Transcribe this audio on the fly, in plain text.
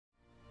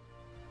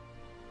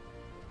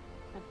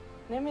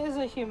Nim is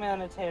a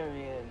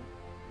humanitarian.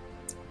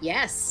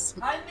 Yes.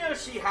 I knew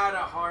she had a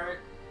heart.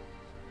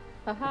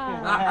 I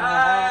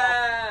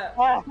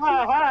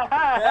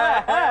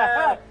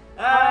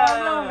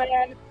don't know,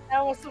 man.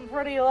 That was some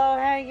pretty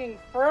low-hanging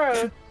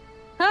fruit.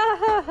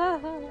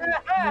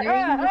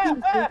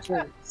 Very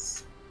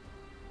creatures.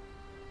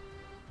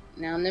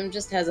 Now Nim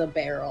just has a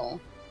barrel.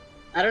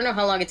 I don't know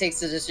how long it takes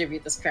to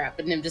distribute this crap,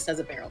 but Nim just has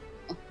a barrel.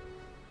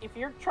 If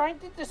you're trying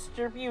to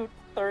distribute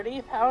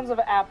 30 pounds of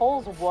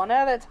apples one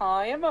at a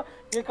time,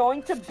 you're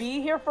going to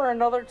be here for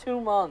another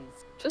 2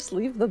 months. Just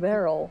leave the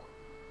barrel.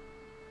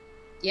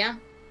 Yeah.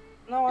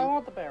 No, I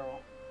want the barrel.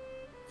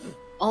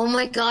 Oh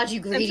my god, you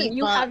greedy Simpson,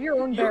 you fuck. have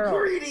your own barrel. You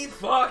greedy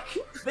fuck!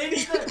 They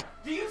need to.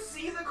 Do you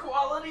see the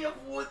quality of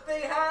what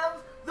they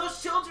have?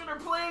 Those children are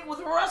playing with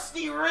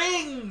rusty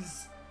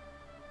rings!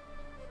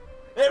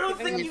 I don't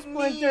think you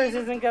Splinters need...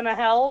 isn't gonna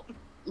help.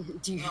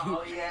 Do you,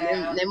 Oh,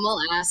 yeah. Then we'll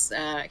ask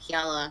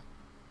Hyala,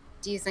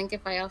 do you think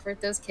if I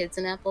offered those kids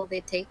an apple,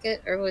 they'd take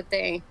it? Or would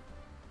they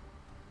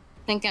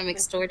think I'm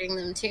extorting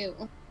them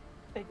too?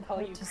 They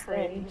call you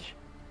cringe.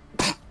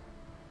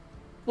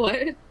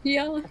 What?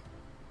 Hyala?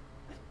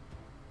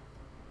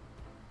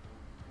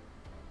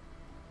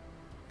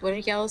 What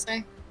did Hyala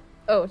say?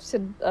 Oh, she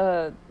said,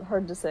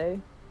 hard to say.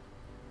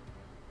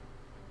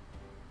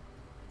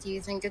 Do you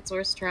think it's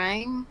worth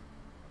trying?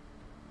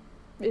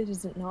 It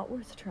isn't not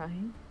worth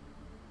trying.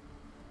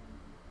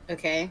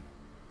 Okay.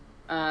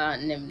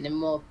 Nim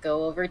will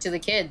go over to the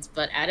kids,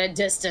 but at a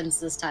distance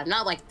this time.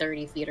 Not like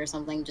 30 feet or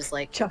something, just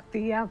like... Chuck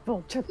the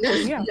apple, chuck No,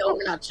 the apple. no,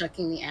 we're not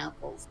chucking the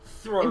apples.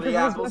 Throw the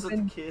apples at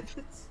the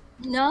kids.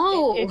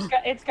 No!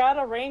 It's got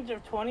a range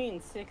of 20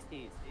 and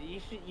 60s.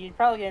 You're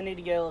probably gonna need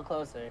to get a little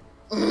closer.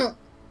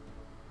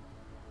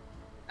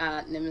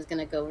 Nim is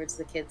gonna go over to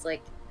the kids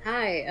like,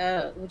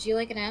 hi, would you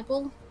like an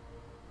apple?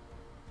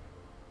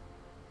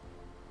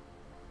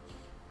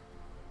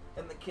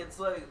 And the kids,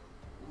 like,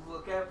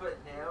 look up at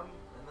Nim,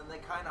 and then they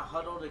kind of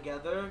huddle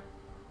together.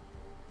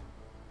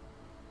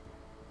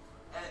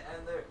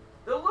 And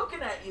they're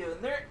looking at you,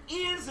 and they're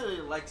easily,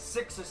 like,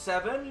 6 or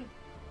 7.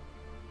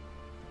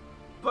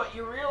 But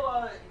you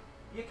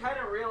kind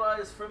of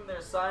realize from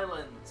their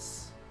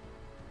silence,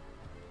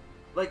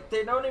 like,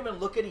 they don't even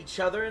look at each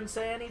other and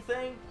say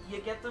anything.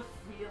 You get the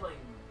feeling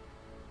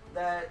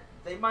that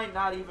they might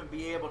not even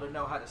be able to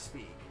know how to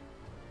speak.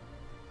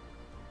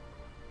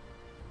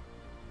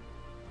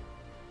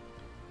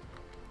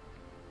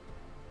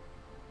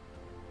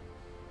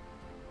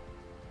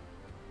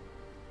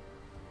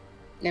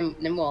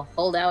 Nim will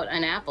hold out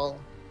an apple.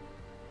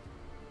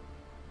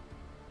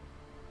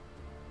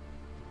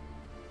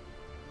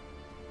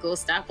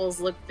 Ghost apples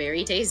look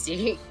very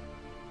tasty.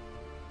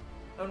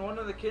 And one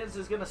of the kids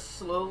is gonna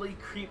slowly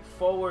creep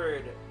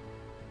forward.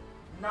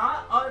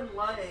 Not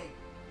unlike,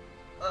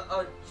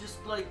 just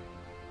like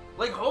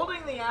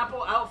holding the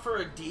apple out for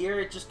a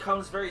deer, it just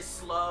comes very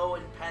slow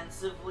and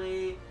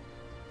pensively.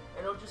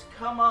 And it'll just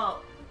come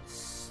up,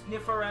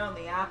 sniff around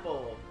the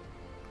apple.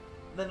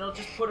 Then he'll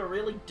just put a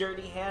really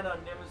dirty hand on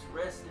Nim's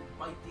wrist and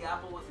bite the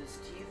apple with his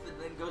teeth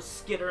and then go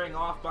skittering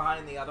off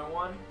behind the other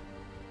one.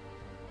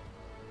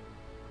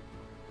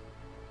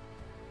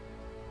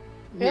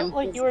 Felt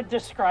like you were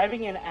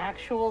describing an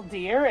actual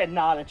deer and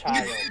not a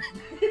child.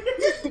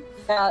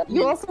 Yeah,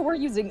 you also were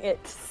using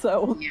it,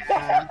 so...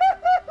 Yeah.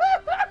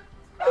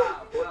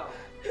 Well.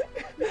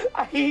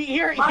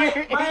 Your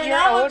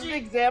analogy- own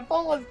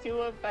example was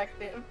too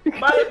effective.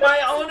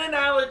 My own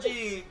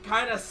analogy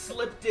kind of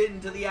slipped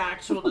into the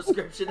actual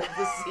description of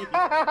the scene.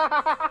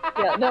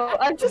 Yeah, no,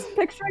 I'm just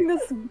picturing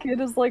this kid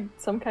as, like,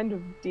 some kind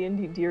of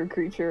D&D deer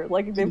creature.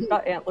 Like, they've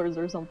got antlers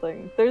or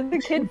something. They're the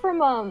kid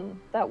from,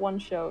 that one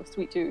show,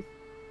 Sweet Tooth.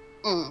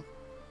 Mm.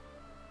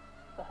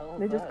 The hell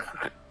They is just...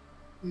 that?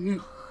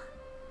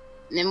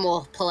 Nim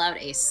will pull out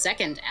a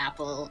second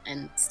apple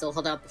and still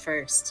hold out the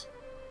first.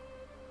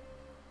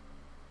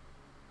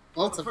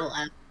 Multiple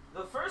apples.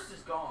 The first is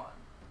gone.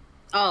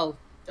 Oh,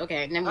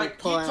 okay. Nim will Like,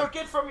 pull he out... took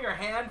it from your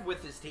hand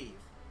with his teeth.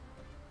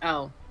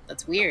 Oh,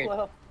 that's weird. What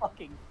a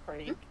fucking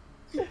freak.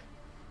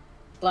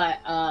 But,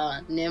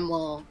 Nim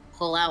will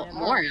pull out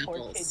Man, more our poor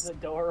kid's apples.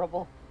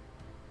 adorable.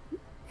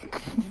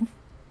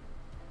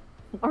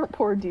 Our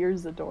poor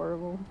deer's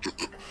adorable.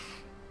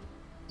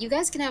 You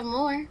guys can have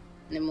more.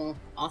 Nim will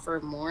offer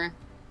more.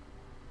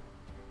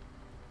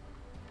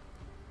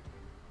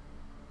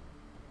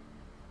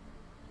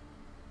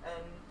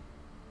 And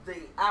the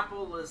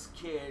appleless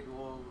kid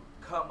will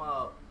come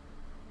up.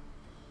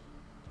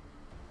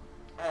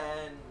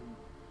 And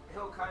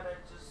he'll kind of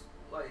just,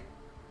 like,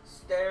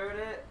 stare at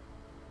it.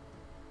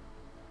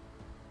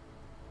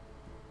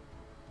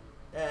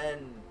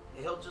 And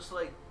he'll just,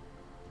 like,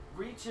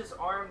 reach his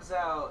arms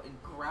out and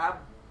grab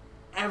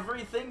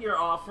everything you're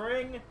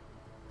offering.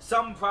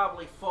 Some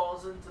probably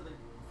falls to the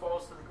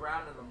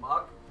ground in the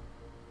muck.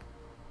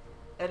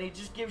 And he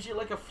just gives you,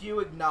 like, a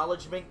few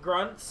acknowledgement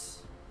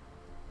grunts.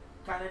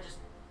 Kind of just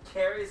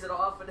carries it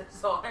off in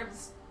his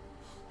arms.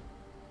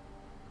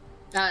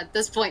 At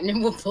this point,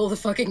 Nim will pull the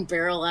fucking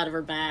barrel out of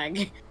her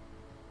bag.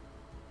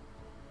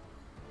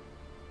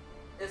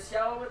 Is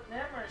Yellow with Nim,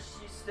 or is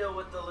she still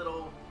with the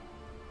little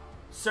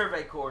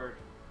survey cord?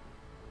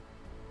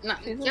 No,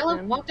 She's with Yellow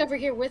Nim. walked over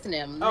here with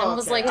Nim. Oh, Nim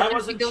was okay. like, I "Why don't we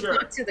wasn't go sure.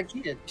 talk to the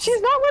kids?"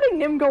 She's not letting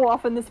Nim go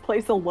off in this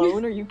place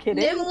alone. Are you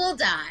kidding? Nim will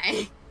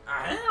die.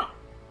 I don't know.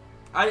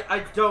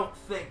 I don't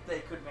think they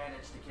could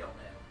manage to kill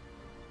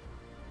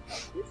Nim.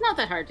 It's not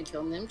that hard to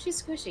kill Nim.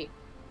 She's squishy.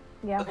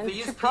 Yeah. And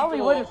These she probably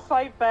people- wouldn't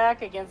fight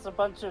back against a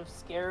bunch of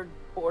scared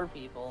poor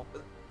people.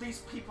 These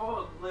people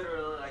are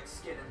literally like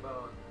skin and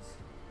bones.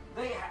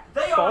 They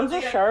are Bones the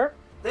are sharp.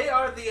 They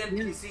are the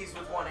NPCs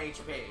with 1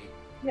 HP.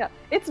 Yeah.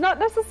 It's not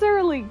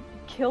necessarily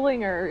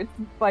killing her. It's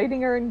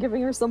biting her and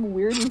giving her some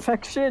weird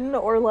infection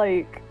or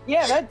like.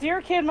 Yeah, that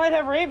deer kid might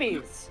have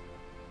rabies.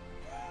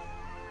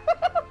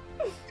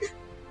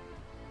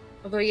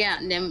 Although, yeah,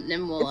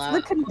 Nim will. It's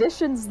the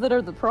conditions that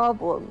are the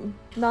problem,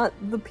 not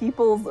the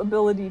people's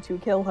ability to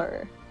kill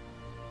her.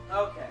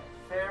 Okay,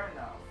 fair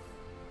enough.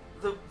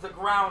 The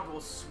ground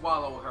will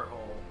swallow her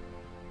whole.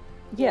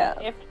 Yeah.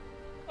 If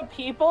the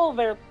people,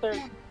 they're the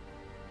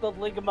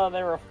ligma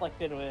they're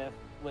afflicted with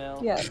will.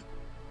 Yeah.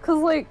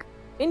 Cause like,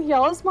 in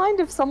Yellow's mind,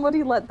 if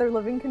somebody let their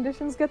living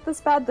conditions get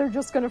this bad, they're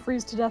just gonna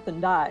freeze to death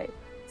and die.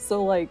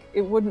 So like,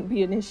 it wouldn't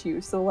be an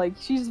issue. So like,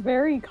 she's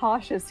very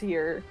cautious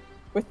here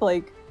with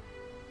like,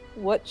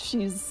 what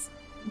she's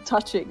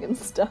touching and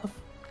stuff,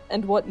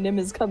 and what Nim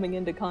is coming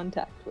into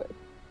contact with.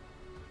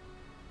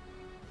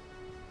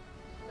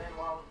 And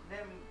while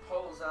Nim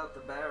pulls out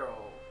the barrel,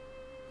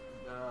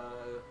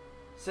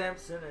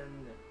 Samson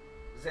and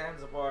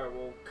Zanzibar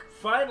will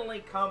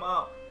finally come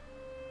up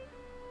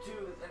to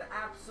an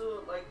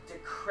absolute, like,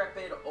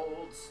 decrepit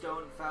old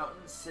stone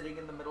fountain sitting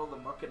in the middle of the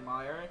muck and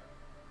mire.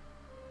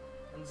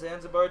 And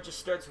Zanzibar just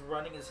starts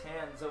running his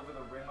hands over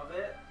the rim of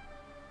it.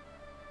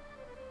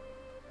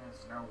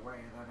 There's no way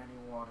that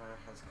any water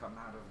has come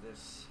out of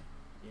this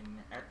in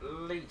at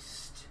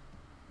least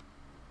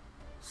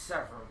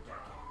several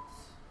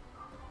decades.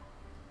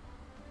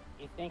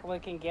 You think we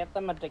can get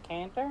them a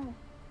decanter?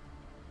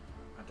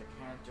 A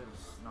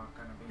decanter's not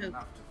going to be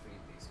enough to feed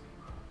these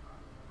people.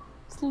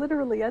 It's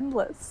literally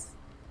endless.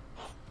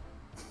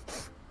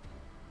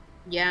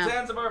 Yeah.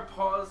 Zanzibar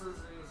pauses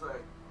and he's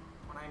like,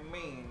 what I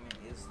mean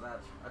is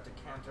that a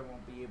decanter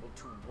won't be able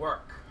to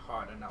work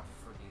hard enough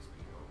for these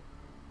people.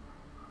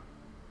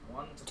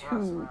 One to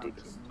pass around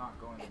is not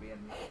going to be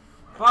enough.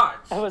 But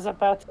I was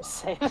about to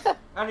say that.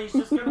 and he's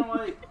just gonna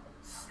like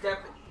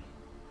step.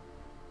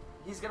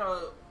 He's gonna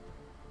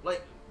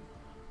like.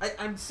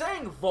 I'm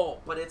saying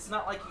vault, but it's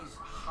not like he's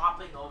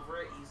hopping over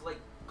it. He's like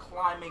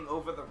climbing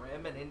over the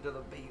rim and into the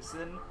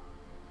basin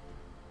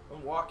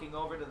and walking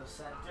over to the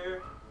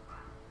center.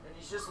 And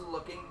he's just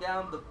looking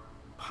down the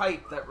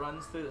pipe that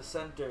runs through the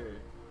center,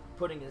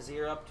 putting his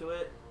ear up to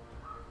it.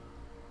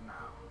 No,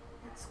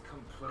 it's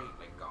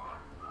completely gone.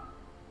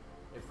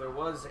 If there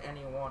was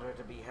any water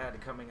to be had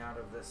coming out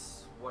of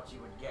this, what you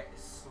would get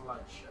is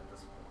sludge at this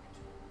point.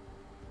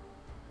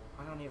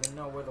 I don't even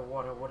know where the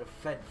water would have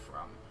fed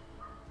from.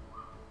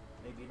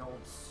 Maybe an old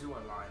sewer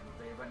line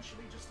that they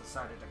eventually just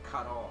decided to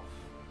cut off.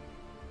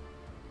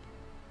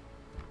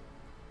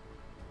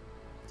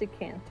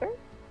 Decanter?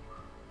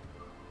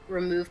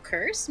 Remove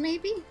curse,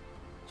 maybe?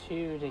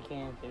 2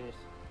 decanters.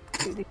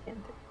 2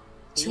 decanters.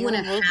 Two You and a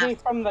remove half. me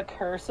from the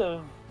curse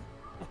of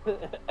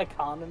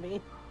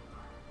economy.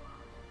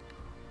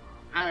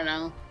 I don't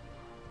know.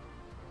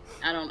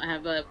 I don't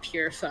have a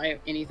purify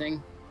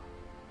anything.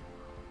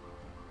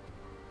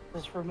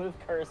 Just remove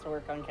curse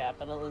work on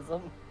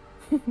capitalism.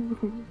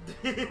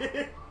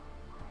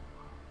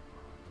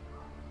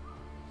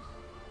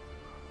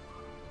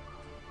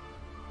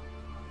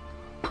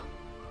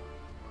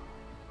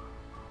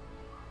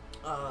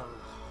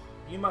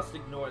 You must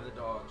ignore the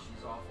dog.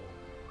 She's awful.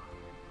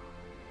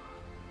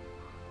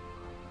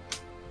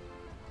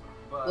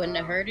 But, Wouldn't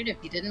have heard it if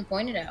you didn't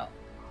point it out.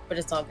 But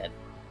it's all good.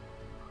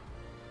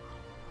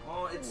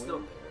 Oh, it's still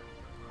there.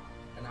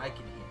 And I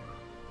can hear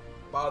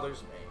it.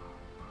 Bothers me.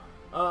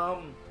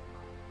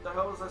 The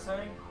hell was I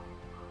saying?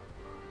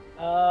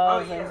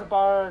 yeah.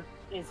 Zanzibar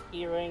is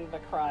hearing the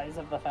cries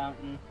of the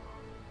fountain.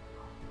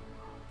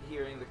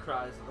 Hearing the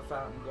cries of the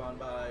fountain gone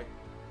by.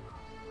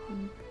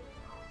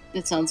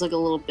 It sounds like a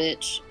little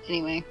bitch.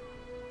 Anyway.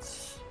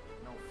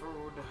 No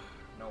food,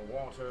 no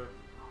water,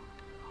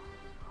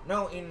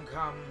 no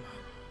income,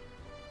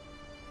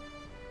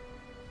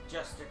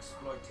 just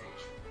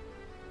exploitation.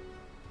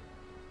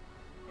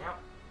 Yep,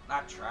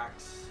 that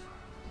tracks.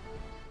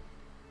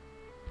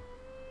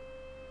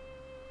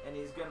 And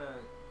he's gonna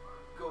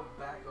go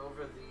back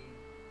over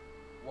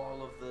the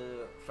wall of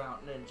the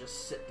fountain and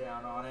just sit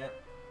down on it.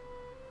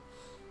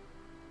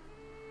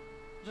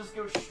 Just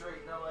go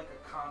straight into like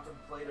a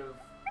contemplative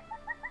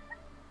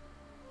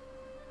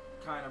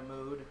kind of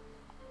mood.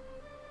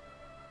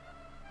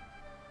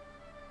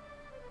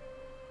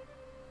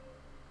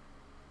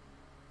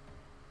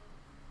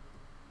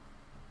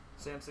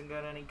 Samson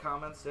got any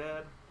comments to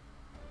add?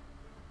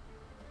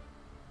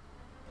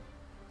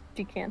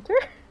 Decanter?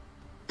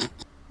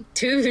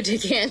 2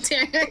 decanter.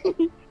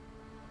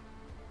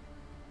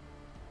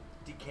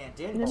 Decant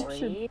in. Nim Three?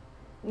 should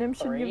give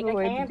Three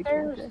away the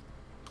decanters? decanter.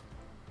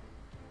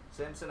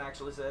 Samson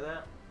actually say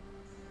that?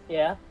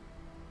 Yeah.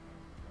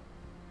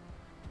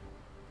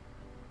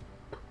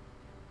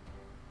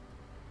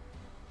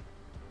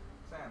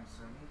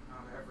 Samson,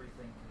 not everything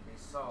can be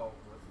solved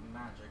with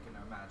magic and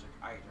a magic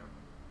item.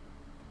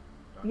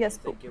 Don't Yes, you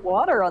but think it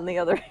water, on the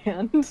other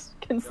hand,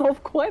 can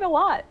solve quite a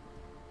lot.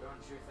 Don't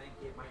you think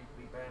it might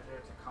be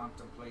better to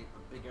contemplate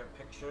the bigger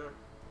picture?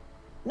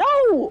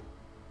 No!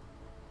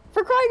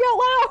 For crying out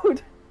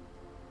loud!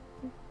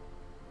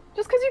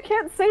 Just because you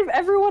can't save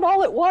everyone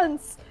all at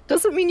once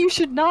doesn't mean you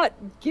should not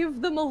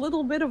give them a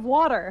little bit of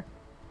water.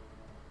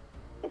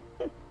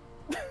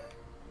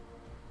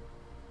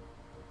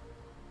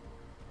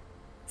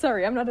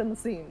 Sorry, I'm not in the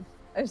scene.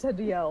 I just had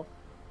to yell.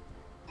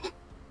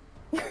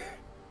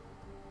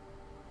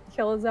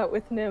 Kella's out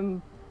with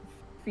Nim,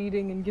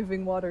 feeding and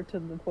giving water to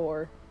the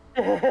poor.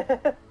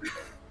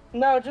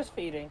 No, just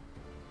feeding.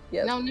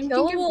 Yeah, No, Nim can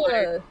Kella give will,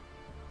 water.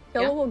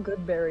 Kella Yeah. will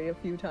goodberry a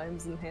few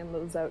times and hand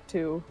those out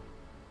too.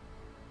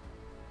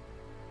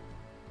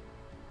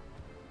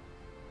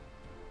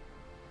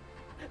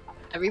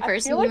 Every I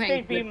person feel who like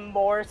hangs they'd be with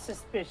more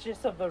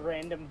suspicious of the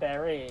random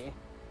berry.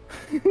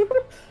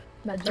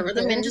 Magic throw them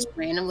in berry. just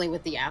randomly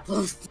with the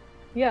apples.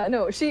 Yeah,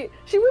 no, she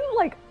wouldn't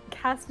like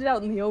cast it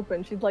out in the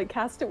open. She'd like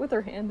cast it with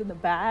her hand in the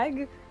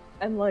bag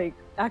and like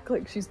act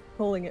like she's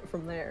pulling it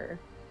from there.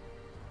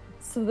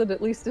 So that at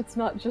least it's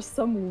not just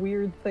some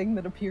weird thing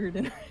that appeared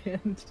in her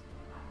hand.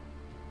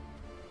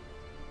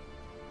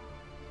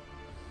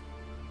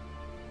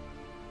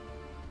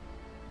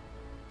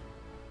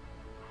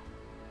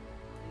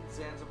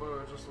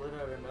 Zanzibar just let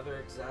out another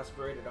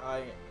exasperated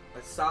a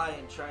sigh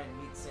and try and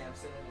meet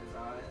Samson in his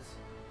eyes.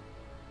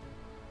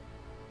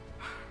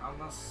 On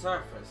the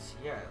surface,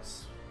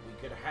 yes, we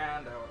could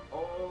hand out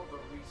all the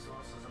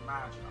resources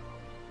imaginable.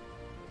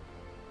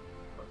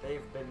 But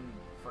they've been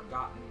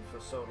forgotten for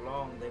so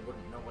long they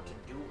wouldn't know what to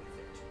do with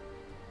it.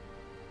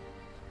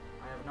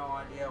 I have no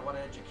idea what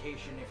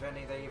education, if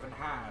any, they even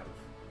have.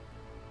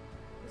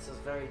 This is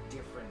very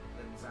different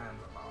than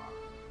Zanzibar.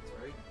 It's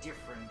very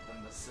different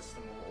than the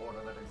system of order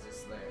that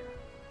exists there.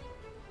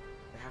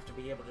 They have to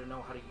be able to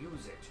know how to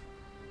use it.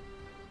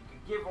 You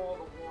can give all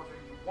the water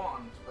you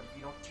want, but if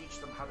you don't teach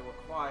them how to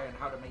acquire and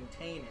how to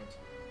maintain it,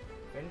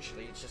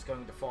 eventually it's just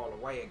going to fall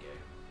away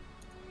again.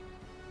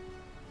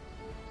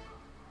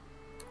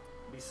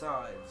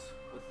 Besides,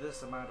 with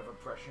this amount of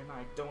oppression,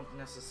 I don't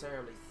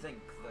necessarily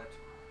think that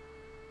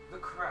the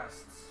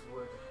Crests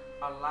would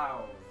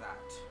allow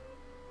that.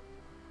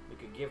 We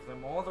could give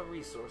them all the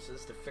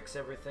resources to fix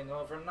everything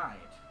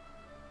overnight.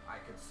 I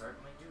could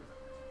certainly do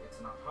that.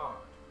 It's not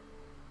hard.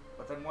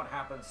 But then what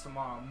happens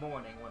tomorrow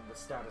morning when the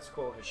status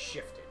quo has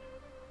shifted?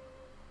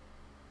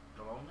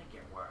 It'll only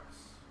get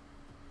worse.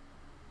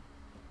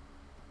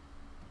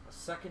 A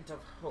second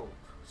of hope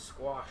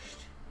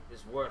squashed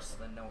is worse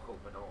than no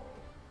hope at all.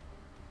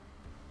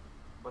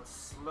 But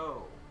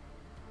slow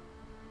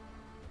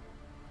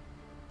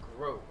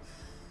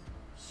growth,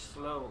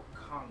 slow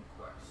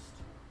conquest,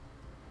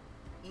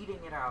 eating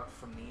it out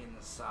from the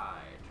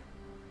inside,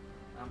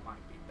 that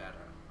might be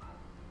better.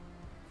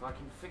 If I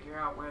can figure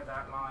out where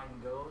that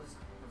line goes,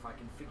 if I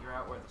can figure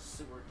out where the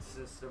sewer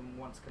system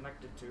once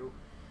connected to,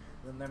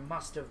 then there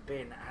must have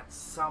been at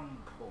some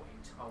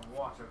point a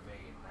water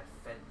vein that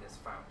fed this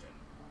fountain.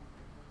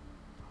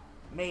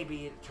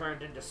 Maybe it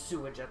turned into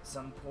sewage at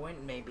some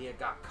point, maybe it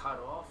got cut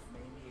off,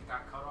 maybe it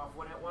got cut off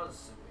when it was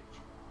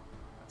sewage.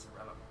 That's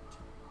irrelevant.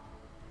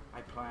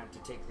 I plan to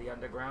take the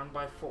underground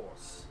by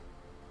force.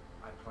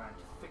 I plan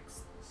to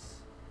fix this.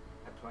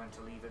 I plan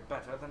to leave it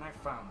better than I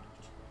found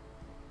it.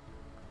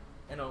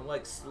 And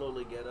I'll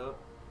slowly get up.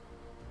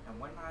 And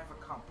when I've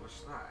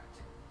accomplished that,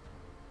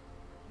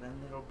 then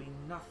there'll be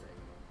nothing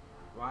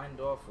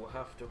Rhindorf will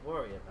have to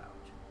worry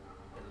about,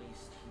 at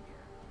least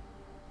here.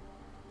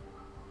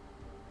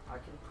 I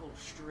can pull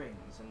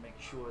strings and make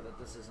sure that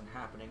this isn't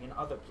happening in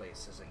other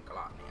places in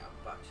Glotnia,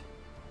 but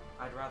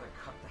I'd rather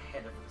cut the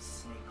head of the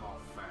snake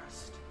off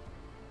first.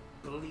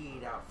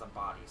 Bleed out the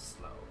body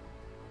slow.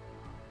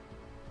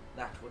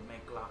 That would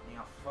make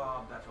Glotnia a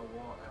far better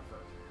war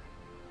effort.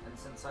 And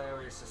since I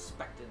already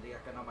suspected the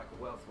economic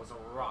wealth was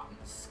a rotten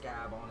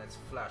scab on its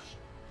flesh,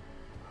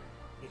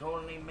 it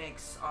only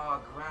makes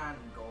our grand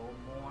goal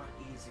more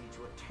easy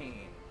to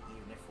attain,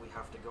 even if we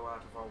have to go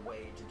out of our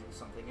way to do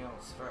something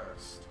else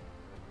first.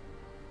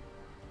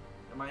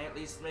 Am I at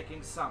least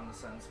making some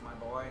sense, my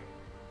boy?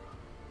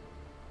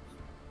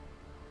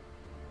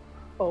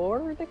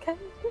 Or the cat?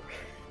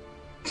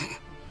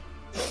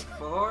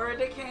 For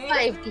the king?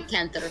 5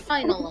 decanter,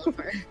 final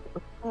offer.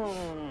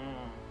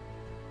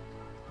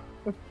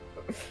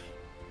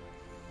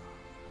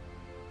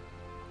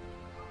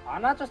 Why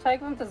not just take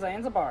them to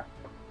Zanzibar?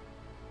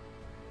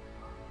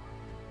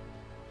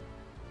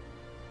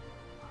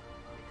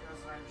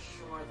 Because I'm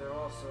sure they're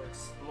also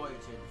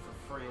exploited for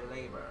free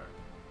labor.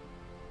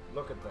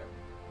 Look at them.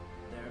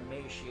 They're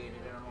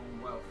emaciated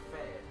and well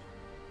fed.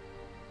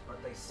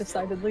 But they still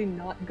Decidedly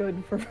not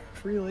good for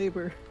free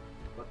labor.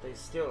 But they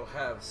still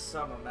have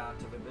some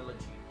amount of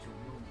ability to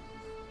move,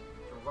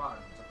 to run,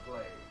 to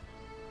play.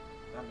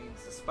 That means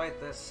despite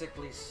their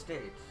sickly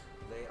state,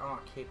 they are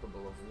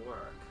capable of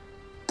work.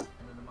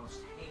 And in the most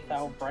heinous...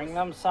 So bring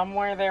them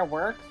somewhere their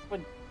work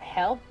would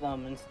help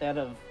them instead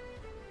of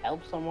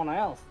help someone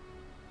else.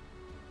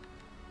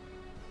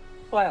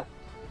 Well,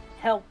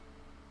 help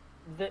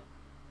the...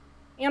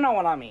 You know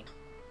what I mean.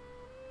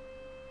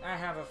 I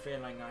have a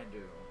feeling I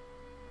do.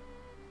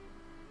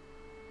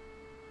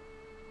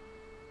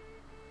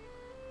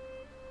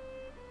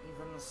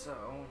 Even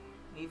so,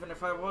 even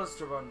if I was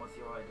to run with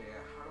your idea,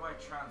 how do I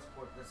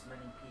transport this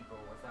many people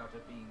without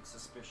it being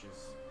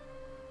suspicious?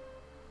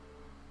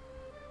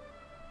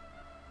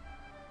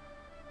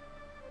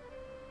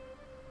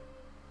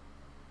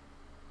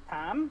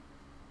 Time?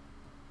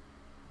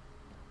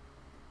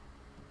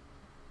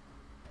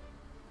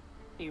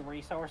 The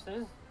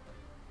resources?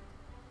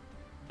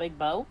 Big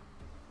boat?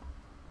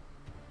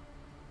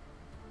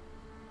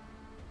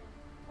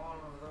 All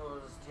of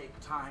those take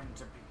time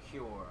to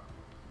procure.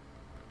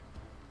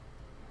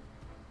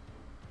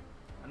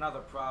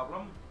 Another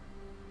problem.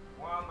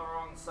 We're on the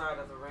wrong side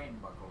of the rain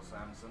buckle,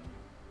 Samson.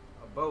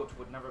 A boat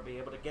would never be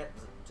able to get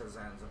to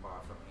Zanzibar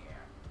from here.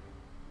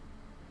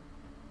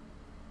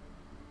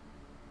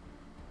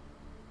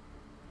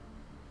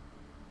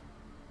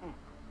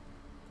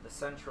 The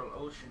Central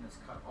Ocean is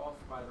cut off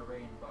by the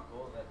rain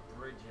buckle that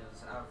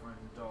bridges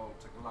Avrindal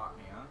to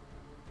Glotnia,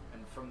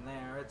 and from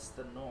there it's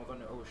the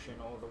Northern Ocean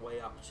all the way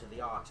up to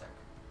the Arctic.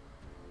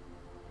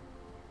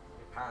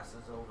 It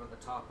passes over the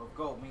top of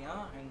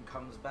Gomia and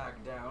comes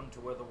back down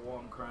to where the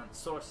warm current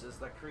sources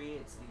that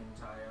creates the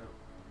entire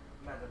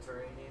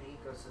Mediterranean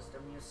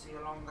ecosystem you see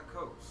along the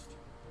coast.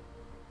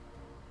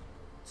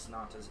 It's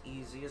not as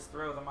easy as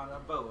throw them on a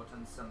boat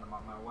and send them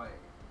on their way.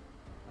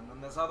 And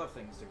then there's other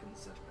things to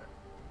consider.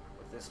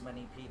 With this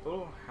many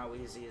people, how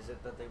easy is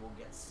it that they will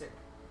get sick?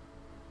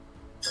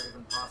 It's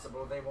even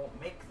possible they won't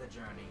make the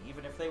journey,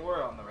 even if they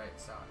were on the right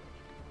side.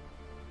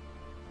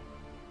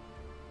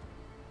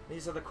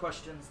 These are the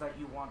questions that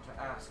you want to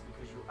ask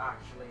because you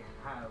actually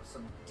have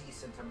some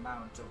decent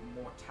amount of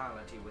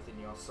mortality within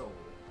your soul.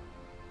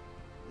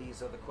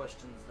 These are the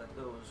questions that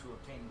those who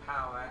obtain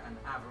power and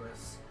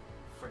avarice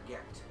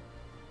forget.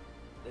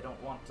 They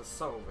don't want to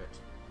solve it.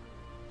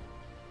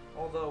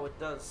 Although it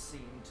does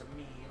seem to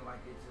me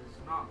like it is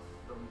not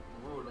the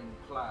ruling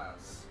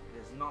class,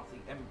 it is not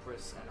the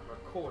Empress and her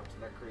court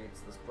that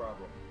creates this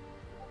problem.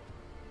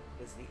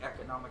 It is the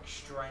economic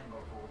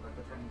stranglehold that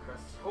the Ten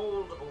Crests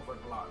hold over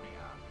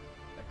Glotnia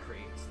that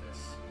creates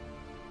this.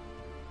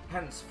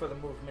 Hence for the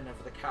movement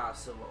of the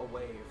castle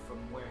away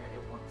from where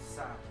it once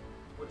sat,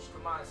 which to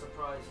my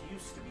surprise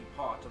used to be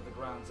part of the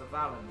grounds of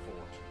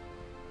Valenfort.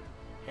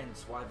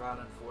 Hence why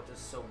Valenfort is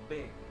so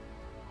big.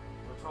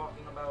 We're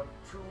talking about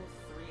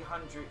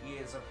 200-300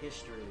 years of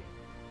history.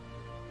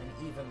 And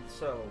even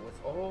so, with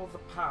all the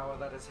power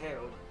that is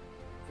held,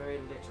 very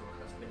little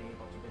has been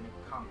able to be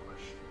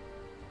accomplished.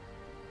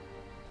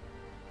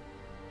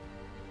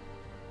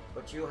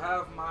 But you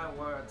have my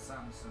word,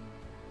 Samson.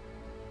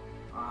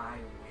 I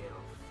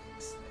will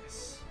fix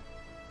this.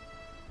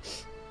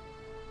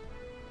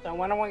 So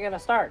when are we gonna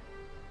start?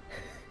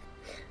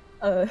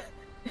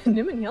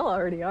 Nim and Yell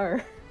already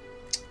are.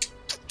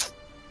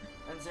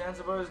 And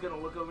Zanzibar is gonna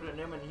look over to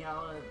Nim and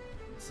Yell, and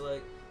it's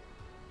like,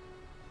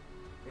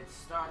 it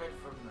started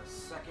from the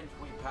second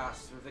we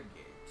passed through the gate.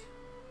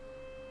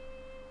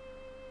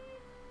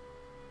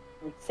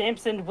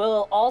 Samson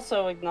will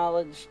also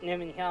acknowledge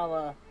Nim and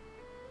Hyala.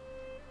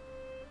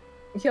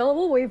 Yell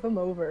will wave him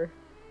over.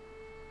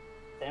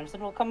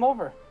 Samson will come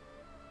over.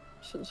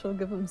 She'll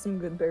give him some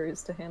good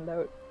berries to hand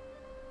out.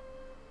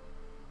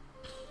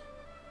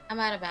 I'm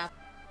out of apples.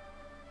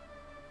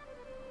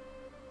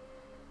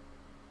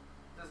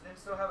 Does Nim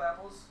still have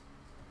apples?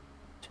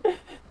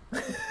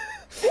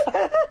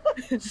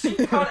 She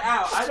cut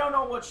out. I don't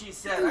know what she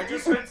said. I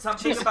just heard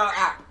something about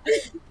app.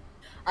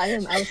 I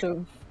am out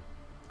of...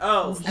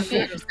 Oh.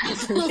 You're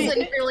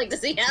like,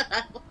 does he have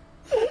apples?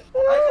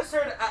 I just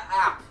heard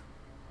app.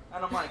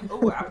 And I'm like,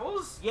 oh,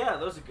 apples? Yeah,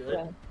 those are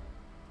good.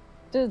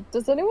 Yeah.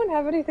 Does anyone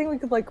have anything we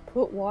could, like,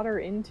 put water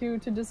into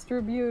to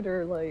distribute,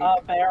 or, like...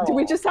 Barrel. Do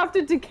we just have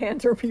to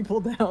decanter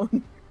people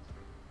down?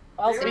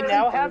 Well, we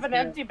now have an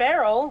empty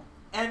barrel.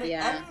 And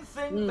Yeah.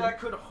 anything that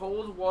could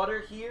hold water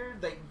here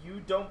that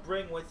you don't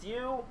bring with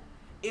you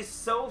is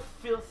so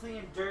filthy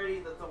and dirty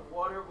that the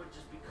water would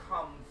just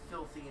become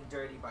filthy and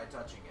dirty by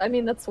touching it. I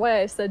mean, that's why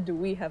I said, do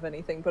we have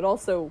anything? But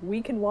also,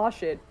 we can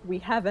wash it. We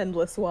have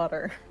endless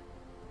water.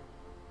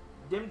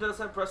 Nim does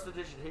have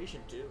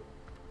prestidigitation too.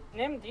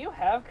 Nim, do you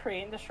have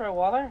create and destroy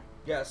water?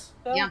 Yes.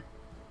 So? Yeah.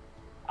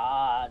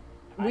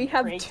 We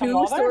have create some 2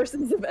 water?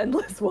 sources of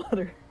endless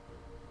water.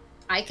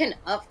 I can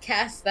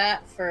upcast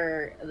that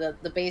for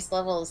the base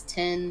level is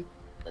 10.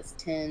 That's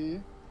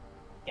 10.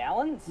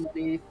 Gallons?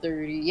 20,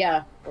 30.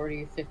 Yeah,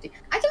 40, 50.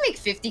 I can make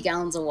 50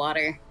 gallons of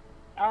water.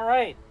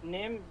 Alright,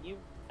 Nim, you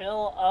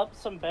fill up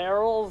some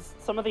barrels,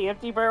 some of the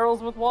empty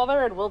barrels with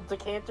water, and we'll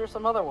decanter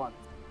some other ones.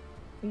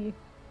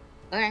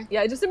 Okay.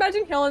 Yeah, just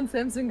imagine Kel and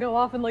Samson go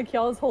off and, like,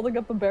 Kel is holding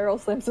up a barrel,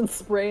 Samson's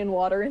spraying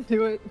water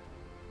into it.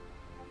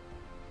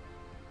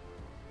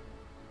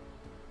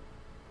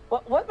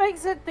 What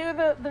makes it do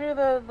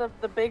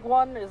the big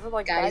one? Is it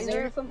like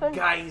geyser or something?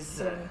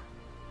 Geyser.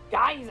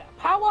 Geyser.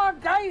 Power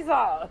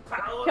geyser.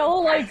 Power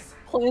Kel, like, geyser.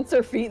 plants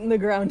her feet in the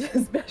ground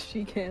as best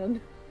she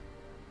can.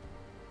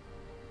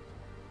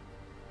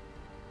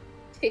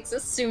 Takes a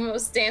sumo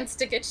stance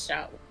to get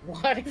shot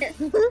with water.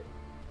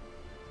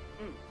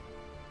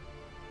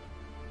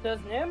 Does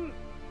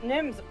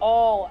Nim's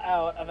all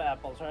out of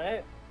apples,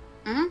 right?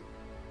 Hmm?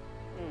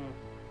 Hmm.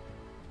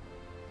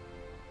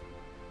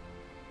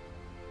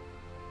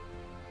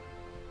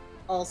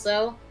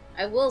 Also,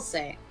 I will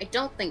say, I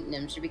don't think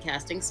Nim should be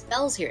casting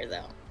spells here,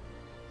 though.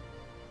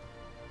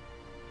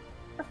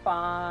 You're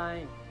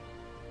fine.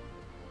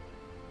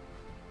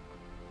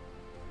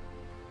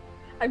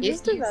 I'm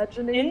just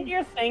imagining. Didn't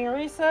your thing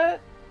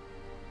reset?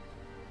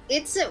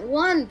 It's at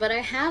 1, but I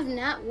have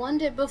not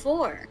woned it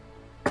before.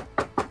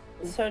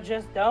 So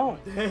just don't.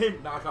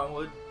 Knock on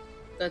wood.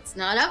 That's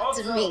not up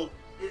Also, to me.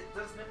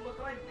 Does Nim look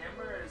like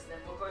Nim or does Nim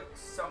look like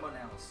someone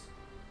else?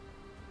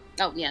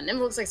 Oh, yeah, Nim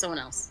looks like someone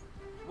else.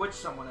 Which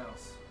someone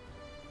else?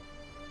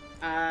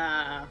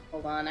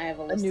 Hold on, I have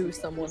a I list. knew of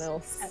someone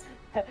names. else.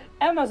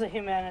 Emma's a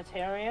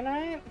humanitarian,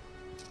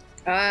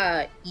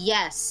 right?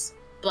 Yes,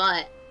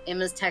 but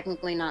Emma's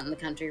technically not in the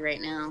country right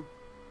now.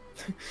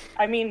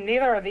 I mean,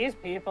 neither are these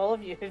people,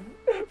 if you,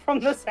 from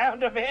the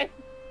sound of it.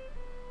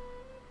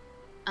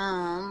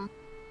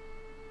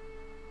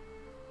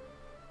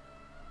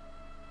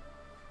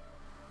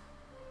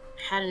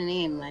 Had a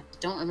name, I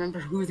don't remember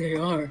who they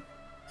are.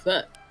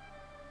 But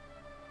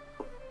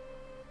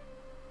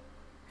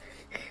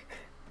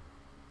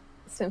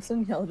Samson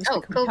and Kel just Oh,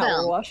 become power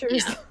Cobell.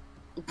 washers. Yeah.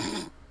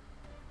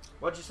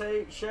 What'd you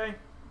say, Shay?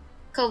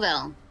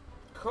 Covell.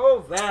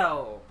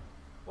 Covell.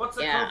 What's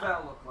a Yeah.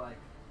 Covell look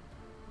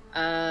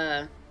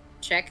like?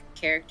 Check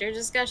character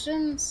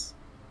discussions.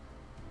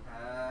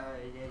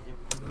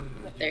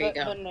 There you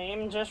go. The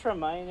name just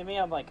reminded me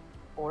of, like,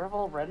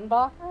 Orville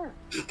Redenbacher?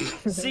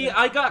 See,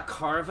 I got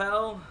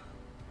Carvel.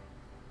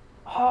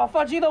 Oh,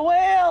 Fudgy the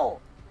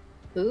Whale!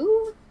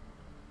 Who?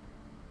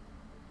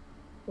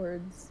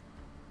 Words.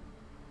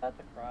 That's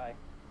a cry.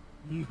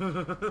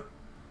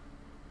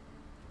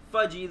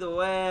 Fudgy the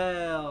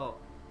Whale.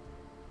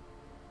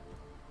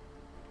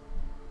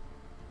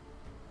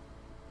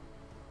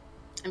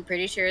 I'm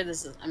pretty sure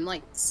this is. I'm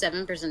like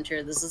 7%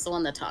 sure this is the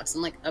one that talks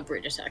in like a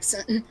British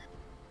accent.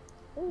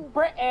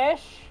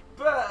 British!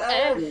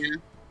 Yeah.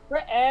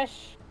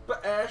 British!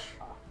 British.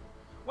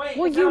 Wait,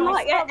 Will you no,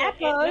 like stop an it,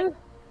 apple?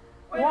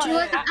 wait, Would you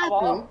like an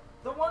apple?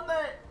 The one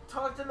that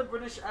talked in the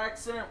British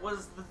accent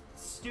was the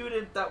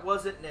student that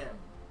wasn't Nim.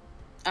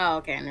 Oh,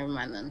 okay. Never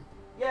mind then.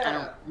 I Yeah.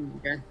 don't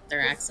remember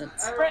their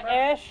accents.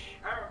 British!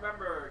 I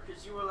remember,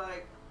 because you were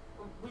like,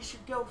 we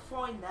should go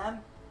find them,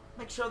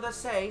 make sure they're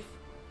safe.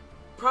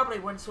 Probably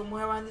went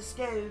somewhere on the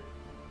school.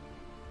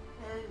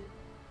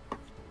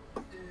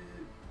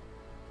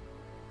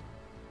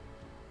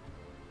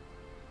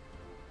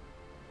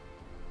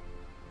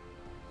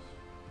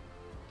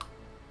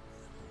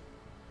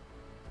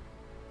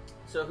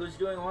 So who's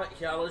doing what?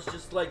 Yala's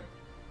just like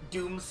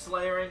doom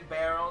slayering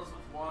barrels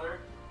with water.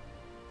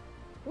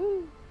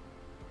 Woo.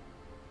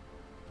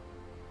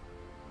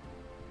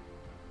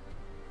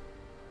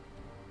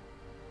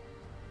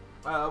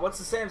 What's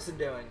the Samson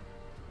doing?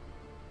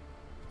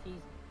 He's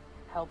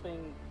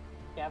helping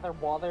gather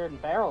water in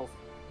barrels.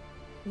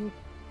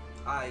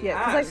 Yeah,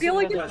 because I feel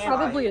like it's because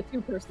probably I a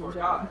two-person forgot.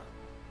 job.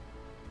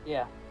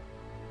 Yeah.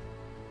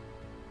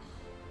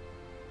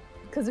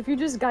 Because if you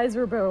just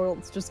geyser a barrel,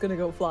 it's just gonna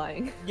go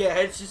flying. Yeah,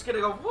 it's just gonna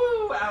go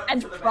woo out And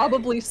into the bay.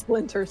 probably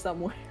splinter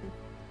somewhere.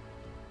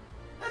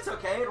 That's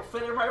okay, it'll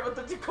fit in right with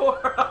the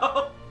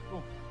decor.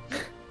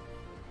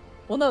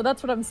 Well, no,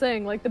 that's what I'm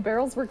saying. Like, the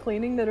barrels we're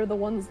cleaning that are the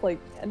ones, like,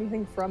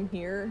 anything from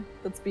here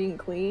that's being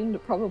cleaned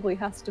probably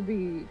has to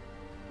be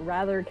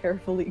rather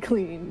carefully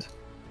cleaned.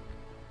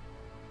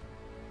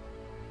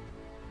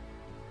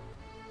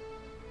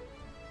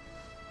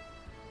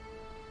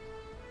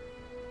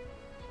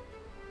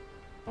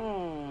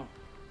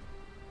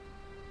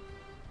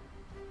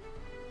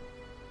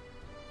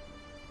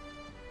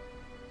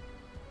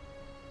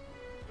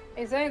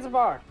 Hey,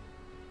 Zanzibar.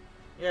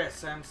 Yes,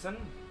 Samson.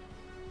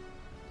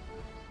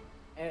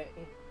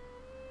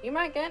 You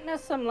might get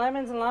us some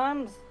lemons and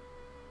limes.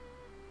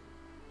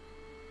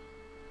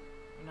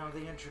 You know,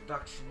 the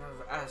introduction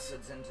of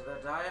acids into their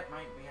diet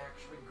might be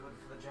actually good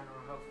for the general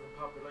health of the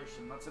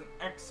population. That's an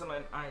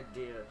excellent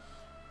idea.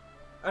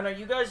 And are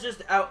you guys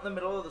just out in the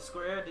middle of the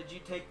square? Did you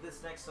take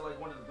this next to, like,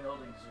 one of the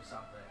buildings or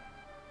something?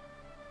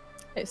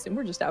 I assume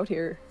we're just out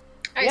here.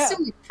 I Yeah.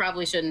 assume we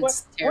probably shouldn't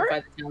terrify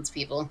the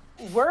townspeople.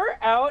 We're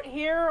out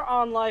here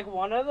on, like,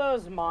 one of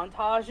those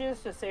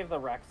montages to save the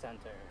rec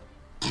center.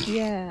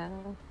 Yeah.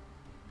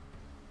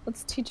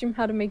 Let's teach him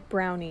how to make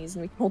brownies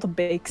and we can hold a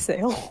bake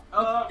sale.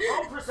 Roll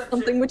perception.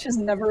 Something which has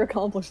never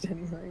accomplished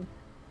anything.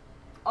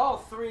 All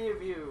three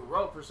of you,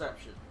 roll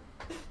perception.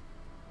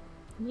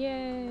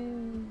 Yay.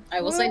 I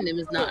will say Nim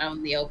is not out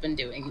in the open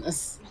doing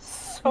this.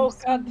 So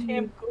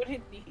goddamn good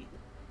at these.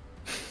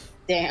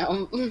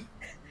 Damn.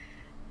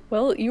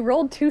 Well, you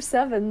rolled 2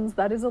 7s.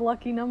 That is a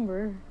lucky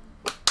number.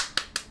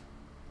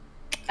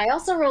 I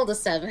also rolled a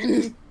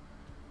 7.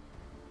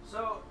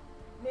 So,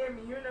 Nim,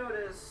 you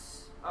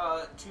notice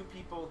 2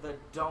 people that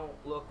don't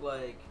look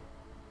like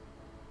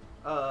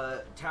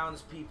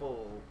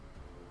townspeople,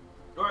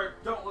 or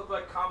don't look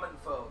like common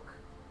folk,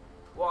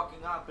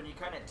 walking up, and you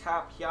kind of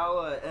tap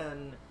Hyala,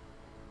 and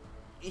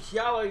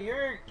Hyala,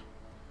 your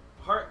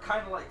heart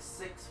kind of like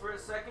sinks for a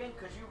second,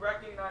 because you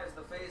recognize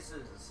the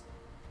faces.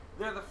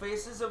 They're the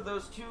faces of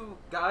those 2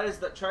 guys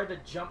that tried to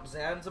jump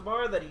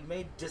Zanzibar that he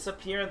made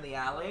disappear in the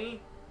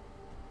alley.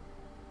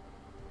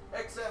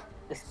 Except...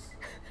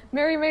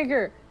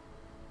 Merrymaker!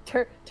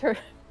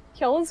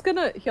 Hyala's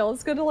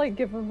gonna like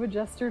give him a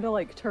gesture to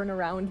like turn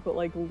around but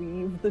like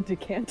leave the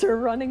decanter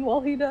running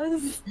while he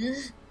does.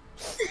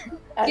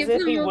 As Give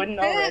if him he a wouldn't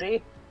bit.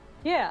 already.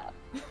 Yeah.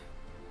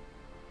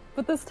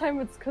 But this time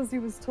it's because he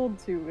was told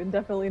to, and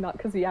definitely not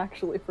because he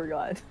actually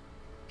forgot.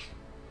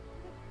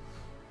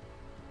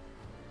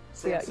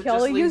 So yeah, Samson just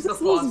Hyala leaves uses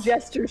the those faucet.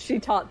 gestures she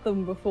taught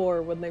them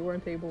before when they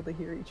weren't able to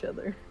hear each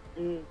other.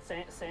 And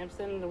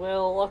Samson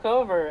will look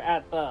over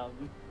at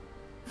them.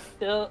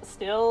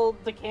 Still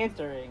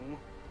decantering.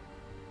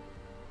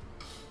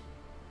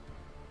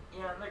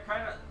 Yeah, and they're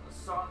kind of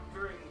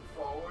sauntering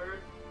forward.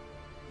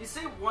 You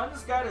see,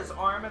 one's got his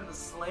arm in the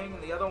sling,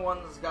 and the other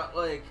one's got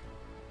like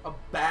a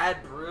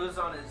bad bruise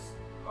on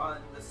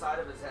the side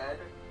of his head.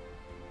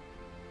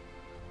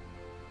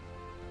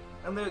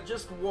 And they're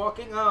just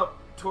walking up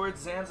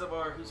towards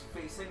Zanzibar, who's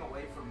facing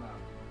away from them.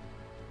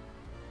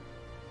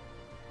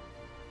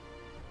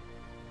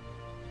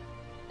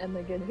 And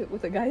they get hit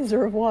with a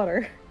geyser of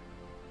water.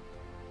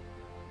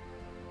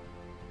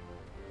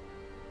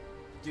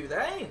 Do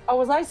they? Oh,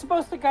 was I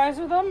supposed to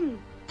geyser them?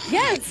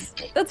 Yes!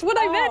 That's what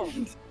I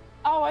meant!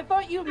 Oh, I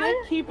thought you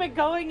meant keep it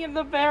going in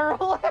the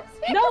barrel.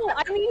 No,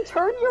 I mean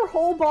turn your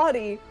whole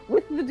body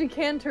with the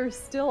decanter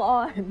still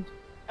on.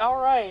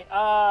 Alright,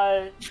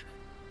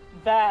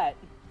 that.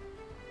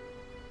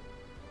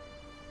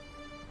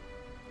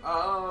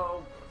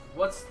 Oh,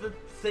 what's the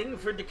thing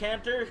for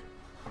decanter?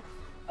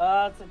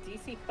 It's a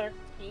DC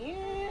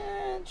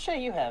 13.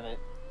 Shay, you have it.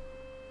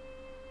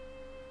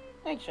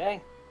 Thanks,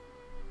 Shay.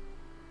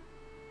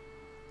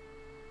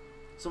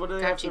 So what do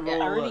they have to Gotcha,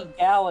 roll? 30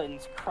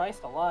 gallons,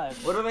 Christ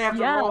alive. What do they have to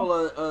Yeah. roll?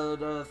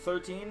 A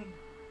 13?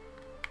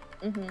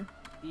 Mm-hmm.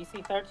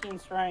 DC 13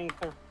 strength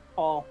or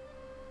fall.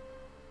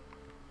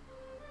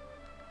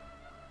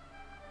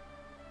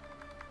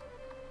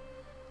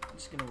 I'm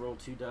just gonna roll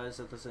 2 dice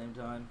at the same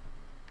time.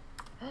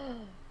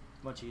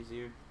 Much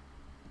easier.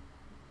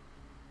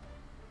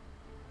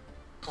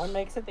 One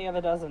makes it, the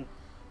other doesn't.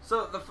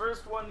 So the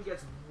first one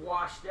gets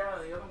washed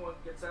down, the other one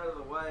gets out of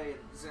the way,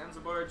 and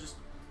Zanzibar just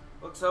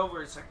looks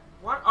over. It's like,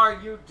 "What are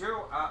you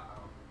doing?"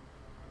 Uh-oh.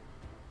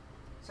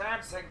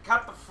 Samson,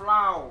 cut the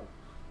flow.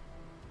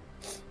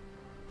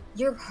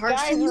 You're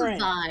harshing the Geysering.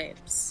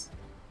 vibes.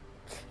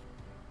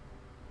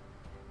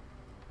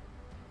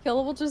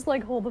 Hyala will just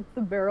like hold up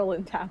the barrel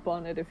and tap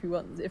on it if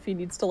he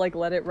needs to like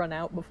let it run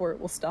out before it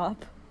will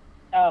stop.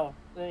 Oh,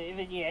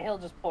 yeah, he'll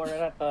just pour it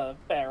at the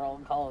barrel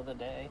and call it a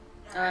day.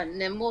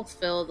 Nim will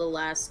fill the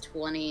last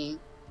 20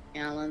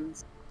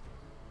 gallons.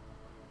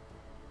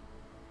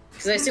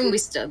 Because I assume we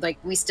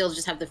still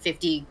just have the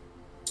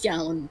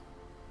 50-gallon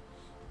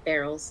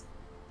barrels.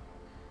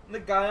 And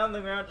the guy on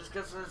the ground just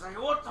gets there, he's like,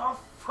 "What the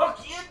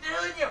fuck you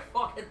doing, you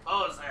fucking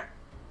poser?"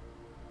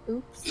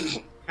 Oops.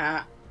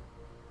 Ah.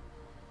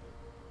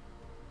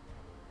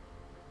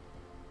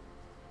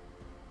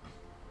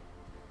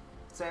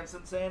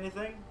 Samson say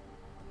anything?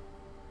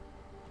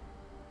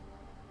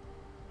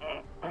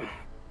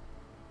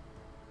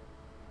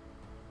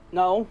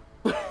 No.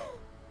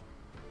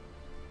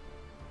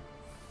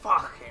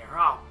 Fucking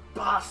oh,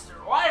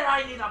 bastard. Why do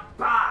I need a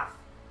bath?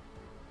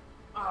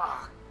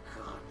 Oh,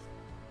 God.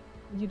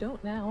 You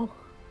don't now.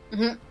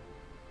 Mhm.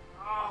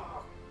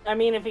 Oh, I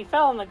mean, if he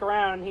fell on the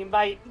ground, he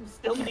might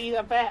still need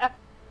a bath.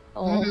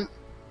 Oh. Mhm.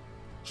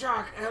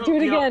 Jack, help Do it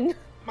me up. again.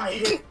 My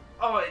hip.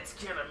 Oh, it's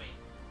killing me.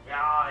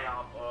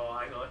 Yeah. Oh,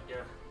 I got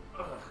you.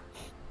 Ugh.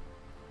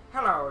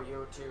 Hello,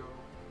 you two.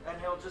 And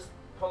he'll just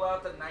pull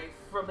out the knife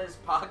from his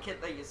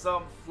pocket that you saw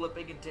him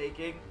flipping and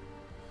taking.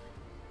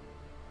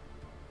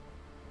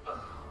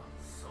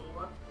 So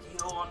what do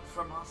you want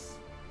from us?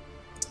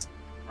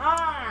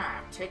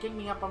 Taking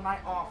me up on my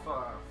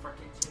offer for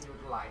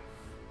continued life.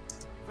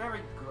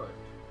 Very good.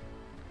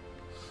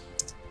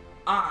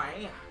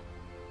 I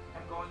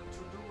am going to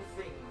do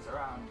things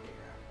around here.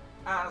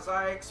 As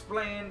I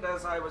explained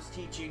as I was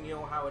teaching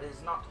you how it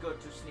is not good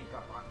to sneak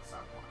up on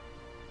someone.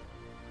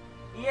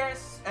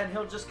 Yes, and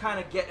he'll just kind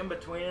of get in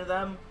between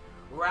them,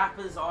 wrap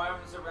his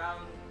arms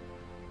around,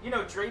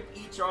 drape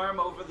each arm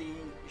over the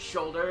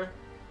shoulder.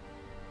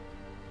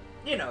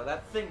 You know,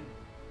 that thing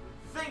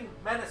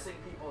menacing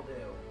people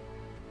do.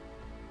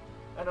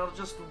 And he'll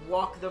just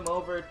walk them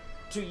over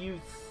to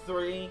you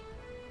 3.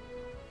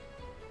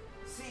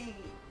 See,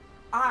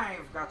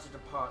 I've got to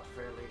depart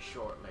fairly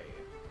shortly,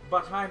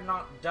 but I'm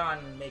not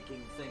done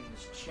making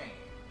things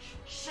change,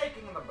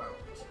 shaking the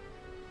boat.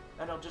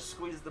 and he'll just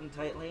squeeze them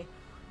tightly.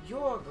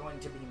 You're going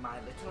to be my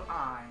little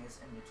eyes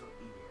and little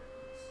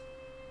ears.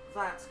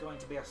 That's going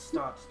to be a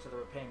start to the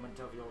repayment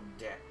of your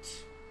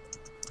debt.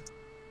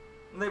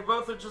 And they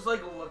both are just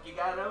like looking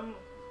at him,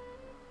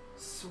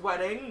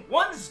 sweating.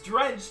 One's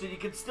drenched and you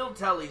can still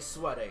tell he's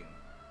sweating.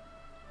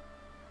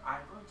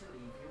 I'm going to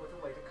leave you with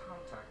a way to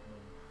contact me.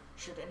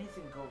 Should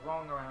anything go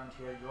wrong around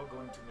here, you're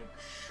going to make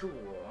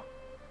sure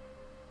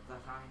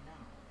that I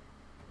know.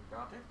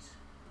 Got it?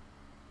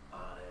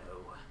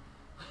 Oh.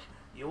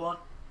 You want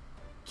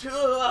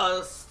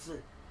trust?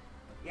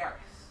 Yes.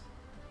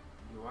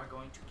 You are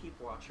going to keep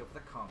watch over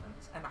the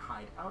commons and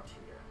hide out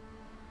here.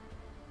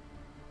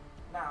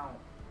 Now,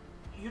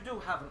 you do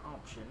have an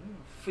option,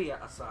 fear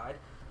aside.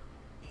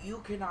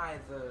 You can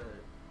either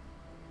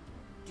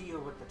deal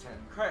with the 10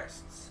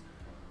 crests,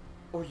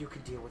 or you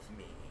can deal with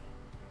me.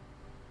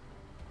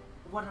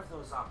 One of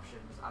those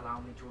options, allow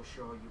me to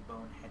assure you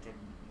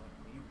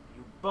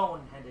you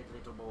boneheaded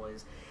little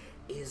boys,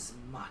 is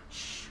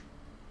much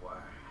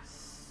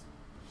worse.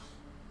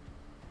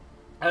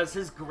 As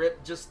his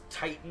grip just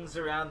tightens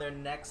around their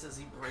necks as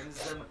he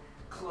brings them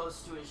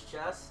close to his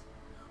chest.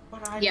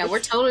 Yeah, we're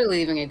totally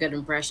leaving a good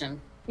impression.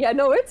 Yeah,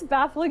 no, it's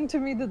baffling to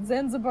me that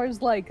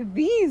Zanzibar's like,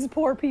 these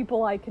poor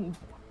people I can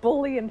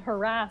bully and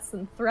harass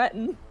and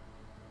threaten.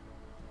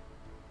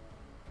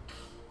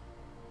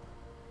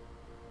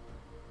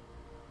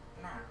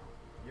 Now,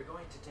 you're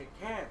going to take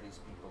care of these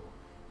people,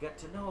 get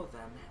to know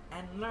them,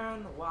 and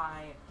learn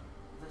why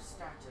the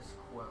status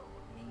quo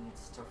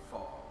needs to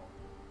fall.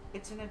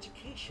 It's an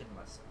education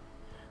lesson.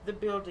 The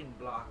building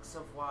blocks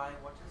of why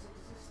what has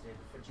existed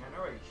for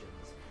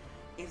generations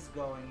is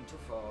going to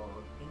fall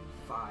in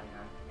fire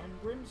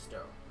and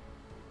brimstone.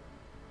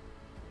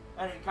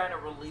 And he kind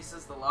of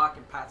releases the lock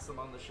and pats them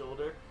on the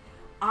shoulder.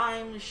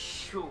 I'm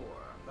sure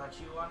that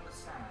you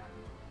understand.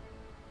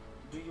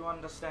 Do you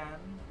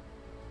understand?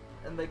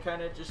 And they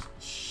kind of just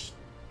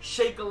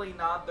shakily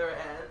nod their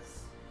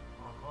heads.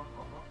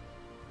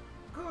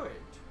 Good.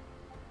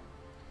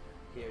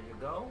 Here you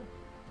go.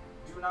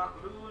 Do not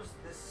lose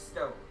this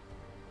stone.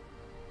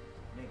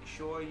 Make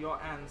sure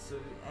your answer,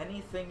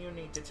 anything you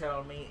need to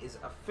tell me, is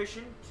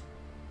efficient,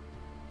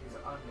 is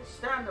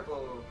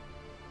understandable,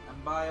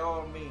 and by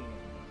all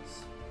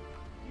means,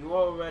 you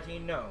already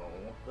know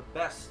the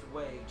best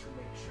way to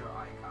make sure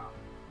I come.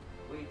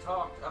 We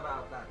talked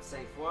about that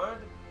safe word,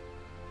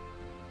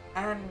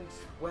 and,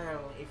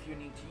 well, if you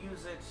need to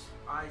use it,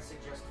 I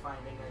suggest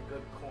finding a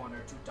good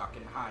corner to duck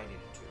and hide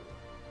into.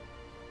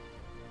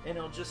 And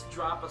he'll just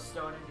drop a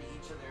stone into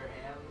each of their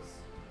hands.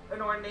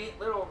 An ornate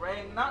little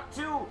ring, not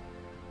too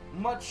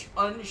much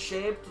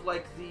unshaped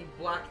like the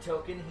black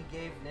token he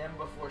gave Nim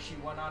before she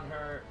went on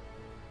her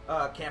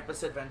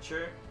campus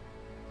adventure.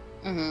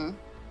 Mm-hmm.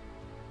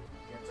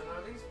 Get to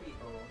know these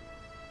people.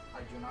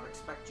 I do not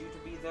expect you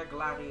to be their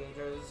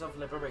gladiators of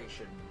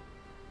liberation.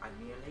 I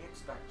merely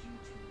expect you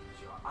to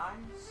use your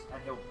eyes,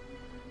 and he'll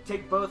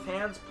take both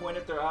hands, point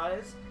at their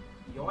eyes,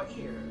 your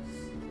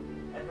ears,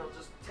 and he'll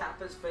just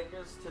tap his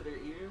fingers to their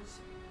ears,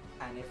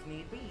 and if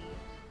need be,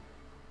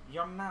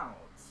 your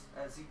mouths,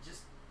 as he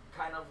just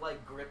kind of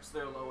like grips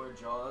their lower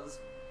jaws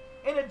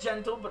in a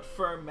gentle but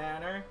firm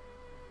manner.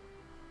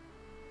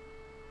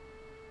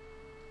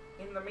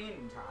 In the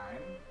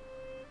meantime,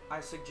 I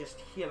suggest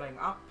healing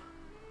up,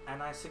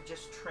 and I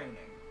suggest training.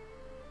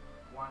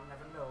 One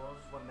never knows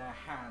when their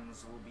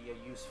hands will be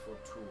a useful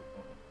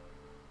tool.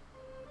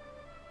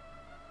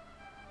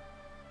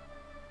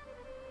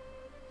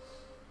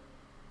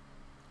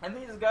 And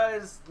these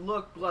guys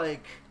look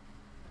like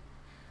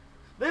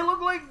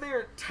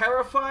they're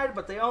terrified,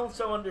 but they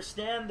also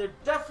understand they're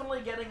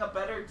definitely getting a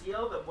better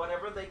deal than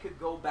whatever they could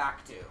go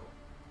back to.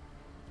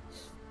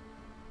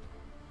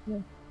 Yeah.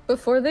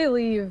 Before they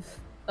leave,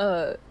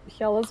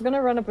 Hyala's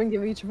gonna run up and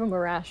give each of them a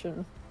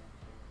ration.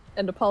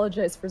 And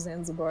apologize for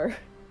Zanzibar.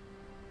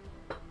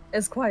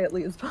 As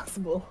quietly as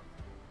possible.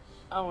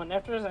 Oh, and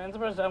after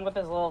Zanzibar's done with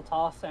his little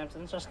toss,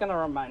 Samson's just gonna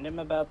remind him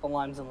about the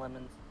limes and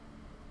lemons.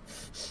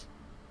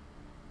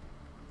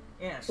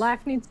 Yes.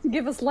 Life needs to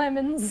give us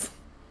lemons.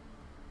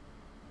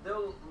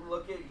 They'll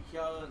look at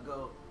Hyala and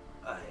go,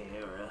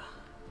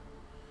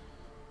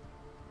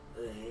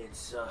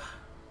 it's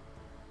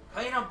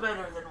kind of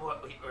better than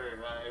what we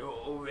were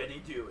already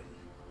doing.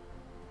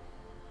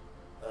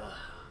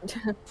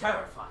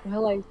 Terrifying.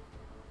 Well,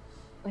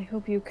 I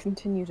hope you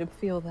continue to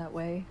feel that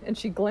way. And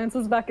she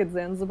glances back at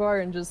Zanzibar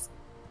and just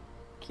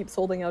keeps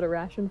holding out a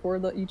ration for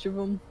each of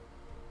them.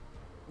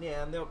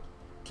 Yeah, and they'll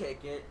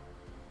take it.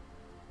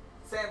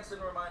 Samson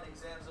reminding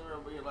Zanzibar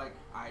will be like,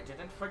 I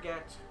didn't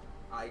forget.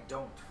 I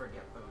don't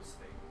forget those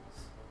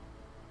things.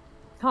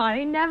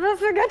 I never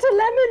forget a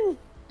lemon!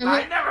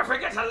 I never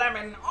forget a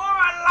lemon or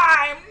a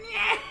lime!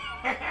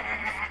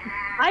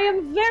 I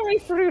am very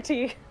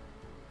fruity.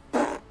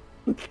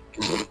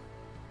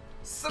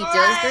 Slay! He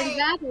does drink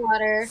bath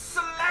water.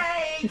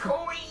 Slay,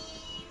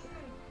 queen!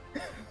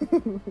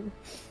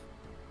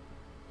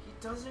 He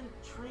doesn't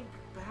drink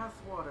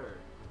bathwater.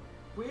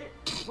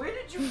 Where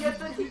did you get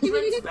that he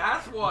drinks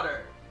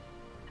bathwater?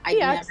 I He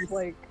never. acts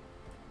like...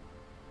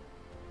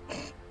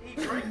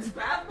 He drinks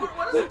bath.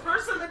 What does a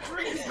person that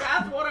drinks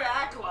bathwater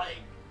act like?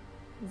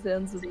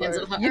 Zanzibar.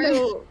 Zanzibar. You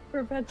know,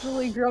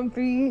 perpetually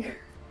grumpy.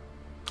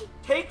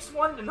 Takes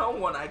one to know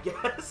one, I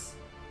guess.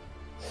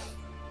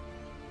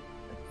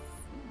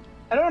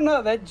 I don't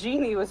know, that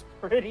genie was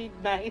pretty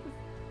nice.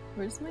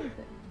 Where's my thing?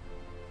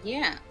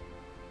 Yeah.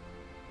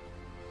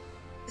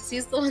 'Cause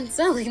he's the one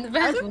selling the Out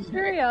bathroom. of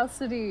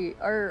curiosity,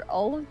 are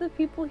all of the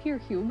people here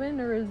human,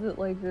 or is it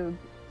like a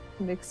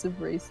mix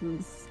of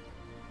races?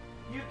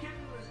 You can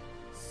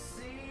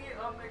see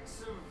a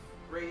mix of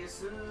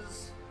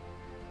races,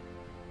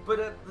 but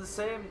at the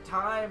same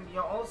time,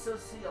 you also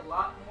see a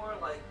lot more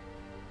like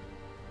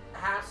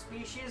half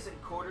species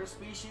and quarter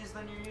species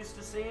than you're used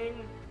to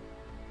seeing.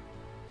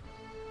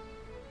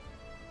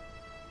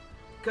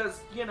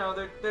 Because, you know,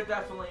 there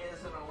definitely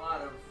isn't a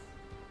lot of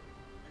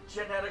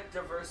genetic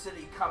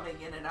diversity coming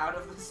in and out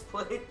of this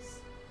place.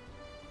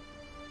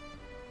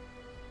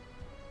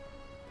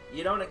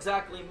 You don't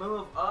exactly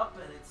move up,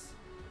 and it's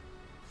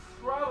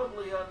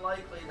probably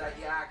unlikely that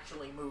you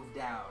actually move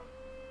down.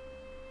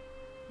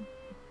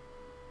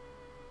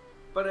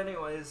 But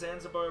anyway,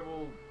 Zanzibar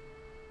will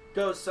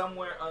go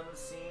somewhere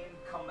unseen,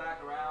 come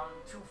back around,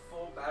 2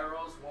 full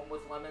barrels, one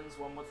with lemons,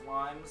 one with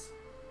limes.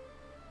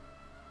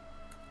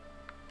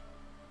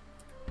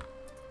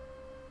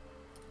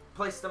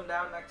 Place them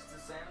down next to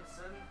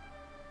Samson.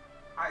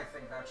 I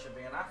think that should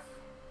be enough.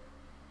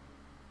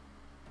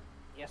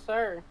 Yes,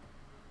 sir.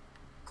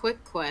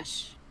 Quick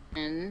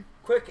question.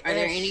 Quick. Are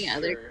there any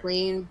other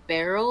clean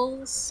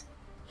barrels?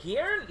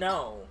 Here?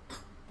 No.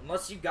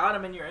 Unless you got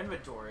them in your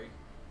inventory.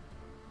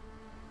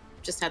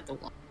 Just had the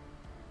one.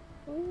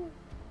 Ooh.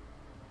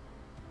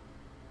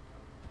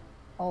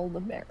 All the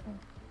barrels.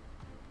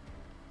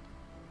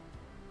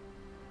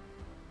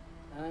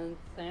 And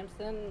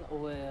Samson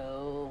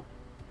will...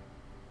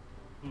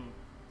 Do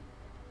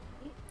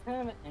you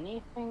have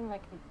anything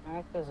that can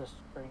act as a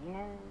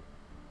strainer?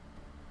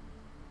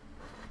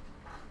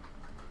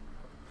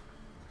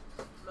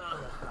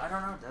 I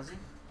don't know, does he?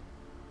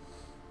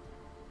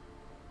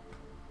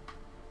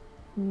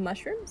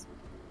 Mushrooms?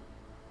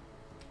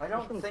 I don't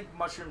Mushrooms think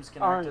mushrooms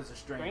can aren't act as a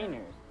strainer.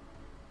 strainers.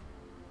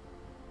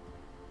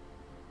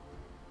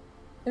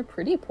 They're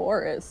pretty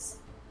porous.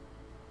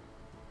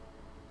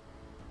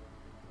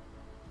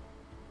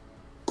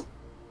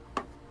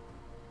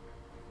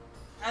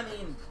 I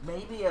mean,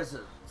 maybe as a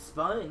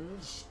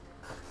sponge.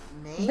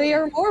 Maybe. They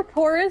are more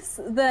porous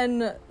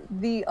than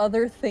the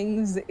other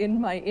things in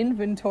my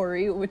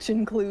inventory, which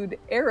include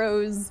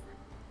arrows,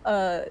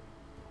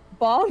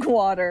 bog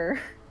water,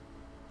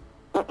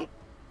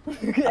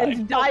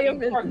 and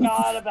diamonds.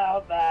 Forgot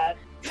about that.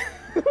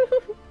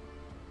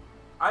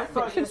 I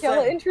thought you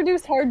Shakela said.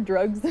 introduced hard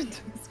drugs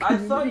into this I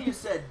community. thought you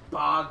said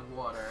bog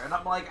water, and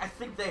I'm like, I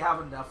think they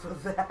have enough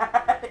of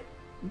that.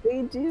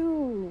 They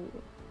do.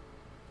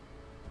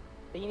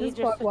 They This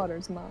need bog just,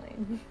 water's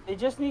mine. they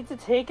just need to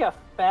take a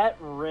fat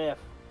riff.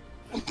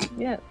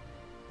 Yeah.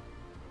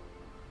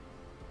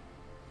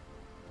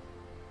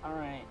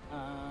 Alright,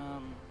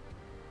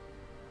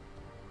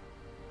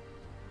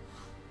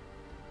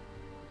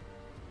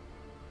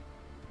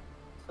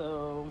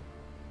 so...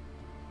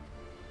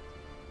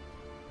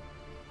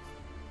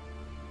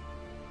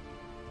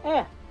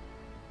 Eh.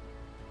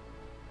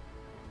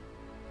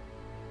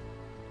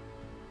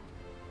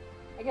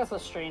 I guess the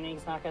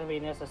straining's not gonna be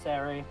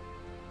necessary.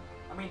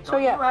 I mean, don't So,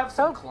 yeah, you have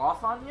some so-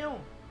 cloth on you?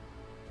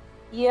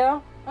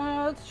 Yeah,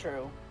 that's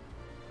true.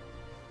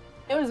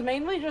 It was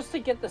mainly just to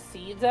get the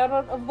seeds out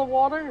of the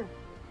water.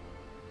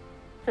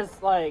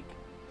 Because, like,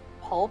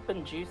 pulp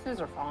and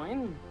juices are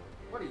fine.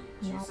 What are you,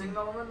 juicing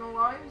them in the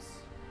limes?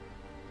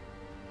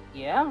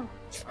 Yeah.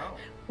 Oh.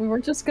 We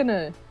weren't just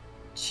gonna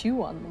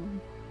chew on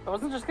them. I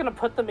wasn't just gonna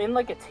put them in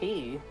like a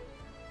tea.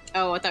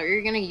 Oh, I thought you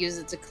were gonna use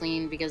it to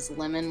clean because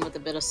lemon with a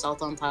bit of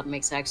salt on top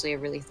makes actually a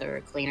really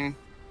thorough cleaner.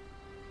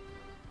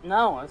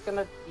 No, I was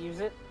gonna use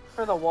it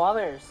for the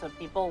water so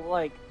people,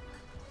 like,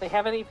 they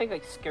have anything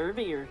like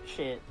scurvy or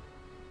shit.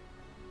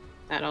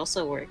 That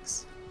also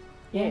works.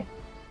 Yeah.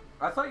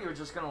 I thought you were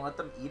just gonna let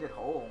them eat it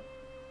whole.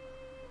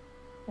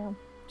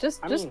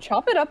 Just I just mean-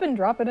 chop it up and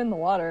drop it in the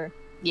water.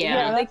 Yeah.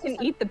 Yeah. They that's can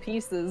just eat the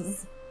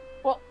pieces.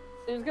 Well,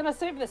 it was gonna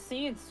save the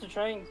seeds to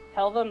try and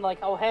tell them, like,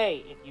 oh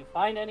hey, if you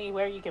find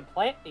anywhere you can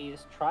plant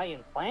these, try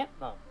and plant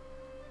them.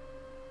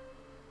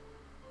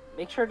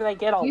 Make sure they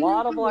get a You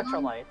lot of have one?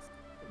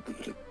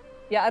 electrolytes.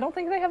 Yeah, I don't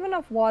think they have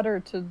enough water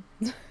to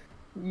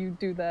you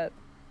do that.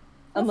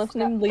 Unless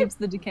Nim leaves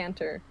the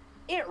decanter.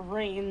 It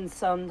rains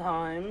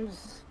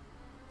sometimes.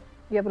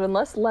 Yeah, but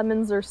unless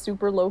lemons are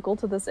super local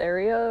to this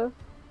area,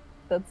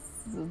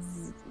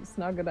 it's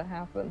not gonna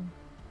happen.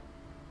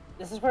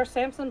 This is where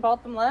Samson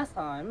bought them last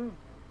time.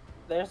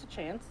 There's a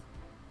chance.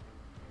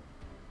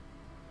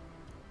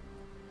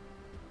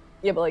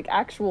 Yeah, but like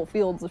actual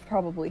fields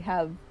probably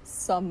have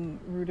some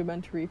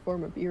rudimentary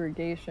form of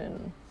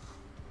irrigation.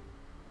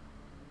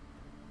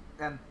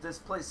 And this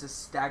place is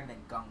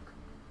stagnant gunk.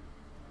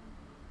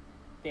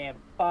 Damn,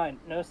 fine,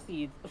 no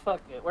seeds.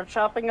 Fuck it. We're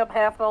chopping up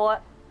half the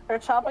Or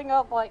chopping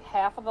up like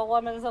half of the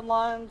lemons and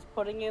limes,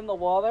 putting in the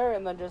water,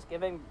 and then just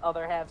giving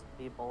other halves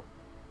to people.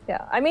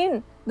 Yeah, I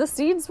mean, the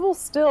seeds will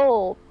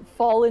still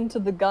fall into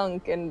the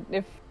gunk, and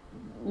if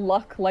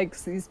luck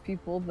likes these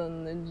people,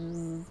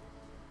 then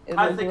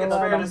I think it's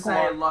fair to say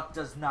gunk. Luck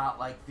does not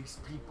like these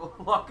people.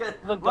 Luck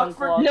gunk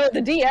for... luck. No,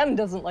 the DM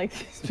doesn't like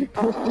these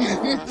people.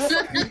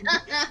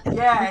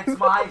 Yeah, it's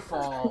my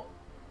fault.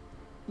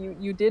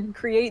 You did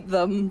create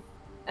them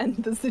and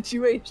the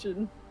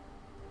situation.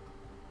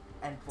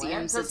 And plan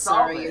DM to said solve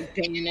sorry, you're it.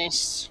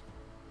 banished.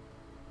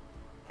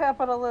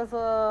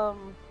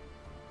 Capitalism.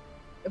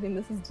 I mean,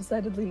 this is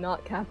decidedly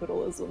not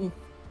capitalism.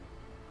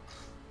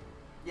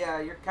 Yeah,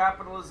 your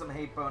capitalism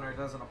hate boner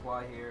doesn't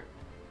apply here.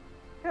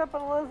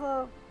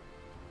 Capitalism.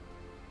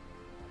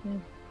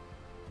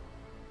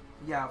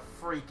 Yeah,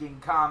 freaking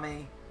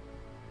commie.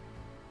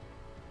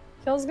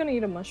 Kel's gonna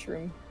eat a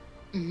mushroom.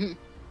 Mhm.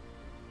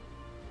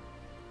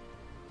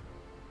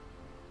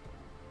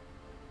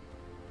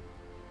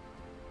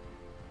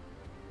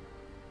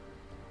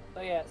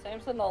 So yeah,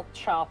 Samson will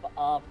chop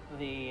up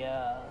the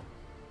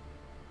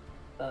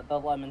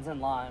lemons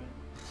and lime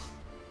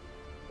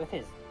with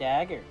his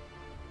dagger.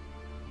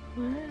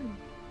 Wow.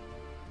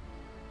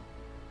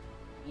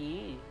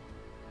 Yeah.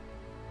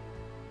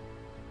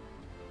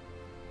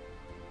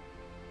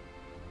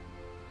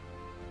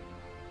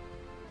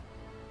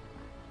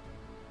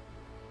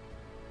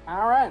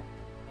 Alright,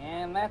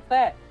 and that's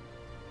that.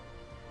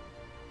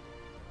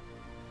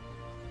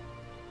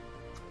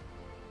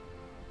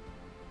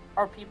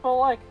 Are people,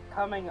 like,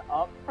 coming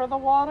up for the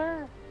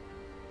water?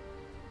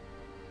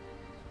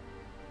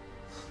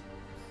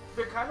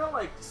 They're kind of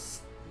like...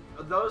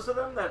 Those of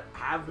them that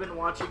have been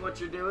watching what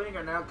you're doing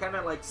are now kind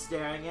of like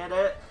staring at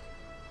it.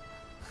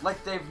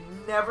 Like they've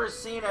never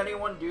seen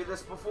anyone do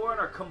this before and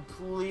are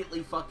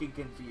completely fucking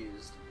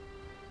confused.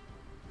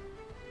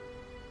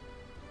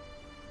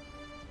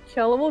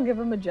 Kella will give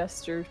him a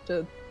gesture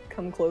to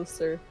come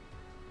closer.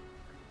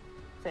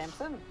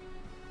 Samson?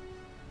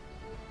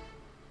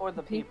 Or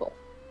the people?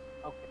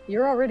 Okay.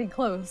 You're already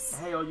close.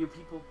 Hey, all you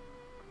people.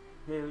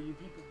 Hey, all you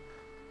people.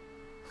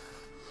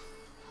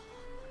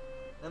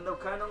 And they'll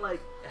kind of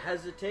like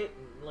hesitate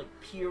and like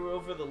peer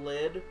over the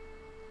lid.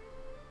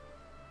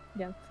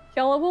 Yeah.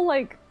 Kella will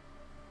like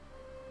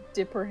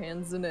dip her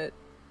hands in it,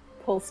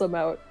 pull some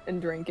out,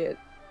 and drink it.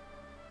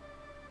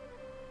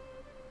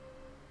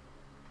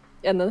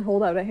 And then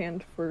hold out a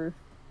hand for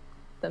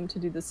them to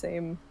do the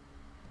same.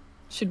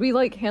 Should we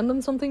like hand them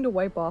something to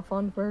wipe off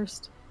on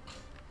first?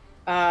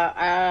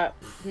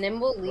 Nim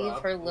will leave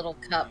her little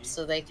cup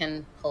so they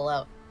can pull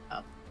out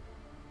cup.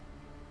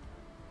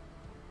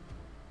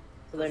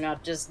 So they're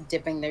not just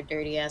dipping their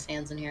dirty ass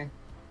hands in here.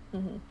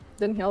 Mm-hmm.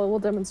 Then Kella will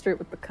demonstrate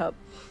with the cup.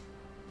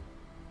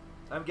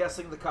 I'm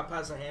guessing the cup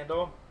has a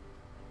handle?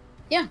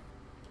 Yeah.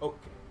 Okay.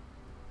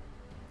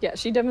 Yeah,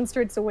 she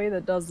demonstrates a way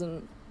that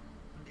doesn't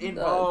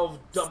Involve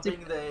dumping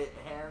the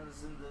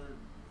hands in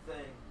the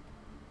thing.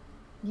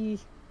 Yee.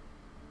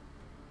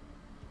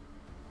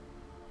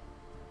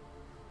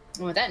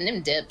 With that,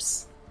 Nim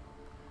dips.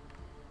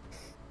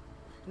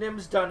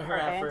 Nim's done her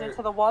Hand effort.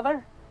 into the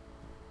water?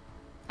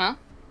 Huh?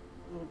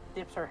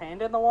 Dips her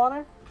hand in the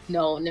water?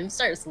 No, Nim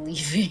starts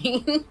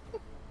leaving.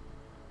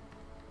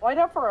 Why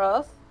not for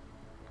us?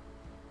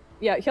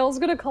 Yeah, Kjell's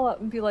gonna call out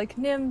and be like,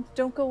 Nim,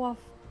 don't go off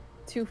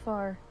too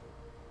far.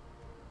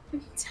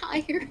 I'm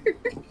tired.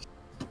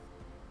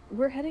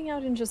 We're heading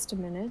out in just a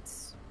minute.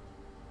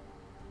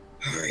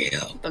 Hurry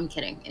up. I'm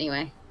kidding.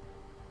 Anyway,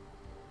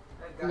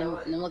 That guy, Nim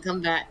like, will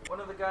come back. one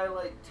of the guy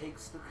like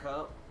takes the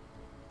cup,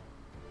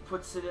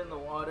 puts it in the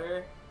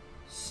water,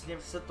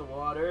 sniffs at the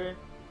water,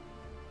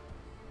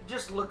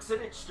 just looks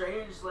at it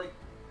strange, like,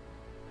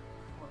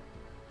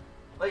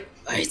 Why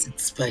is it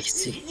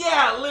spicy?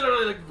 yeah,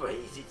 literally, like, why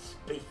is it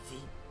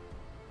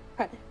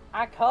spicy?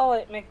 I call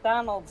it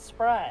McDonald's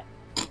Sprite.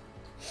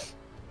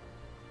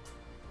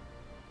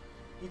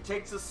 He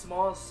takes a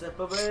small sip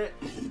of it,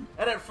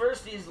 and at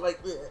first he's like,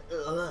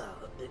 ugh.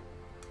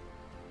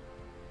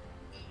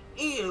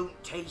 It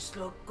don't taste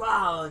like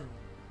ground.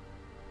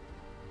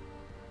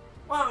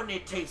 Why don't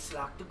it taste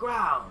like the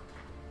ground?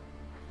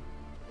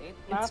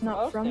 It's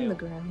not from the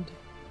ground.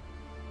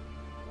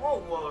 All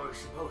water is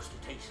supposed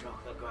to taste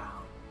like the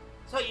ground,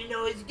 so you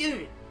know it's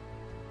good.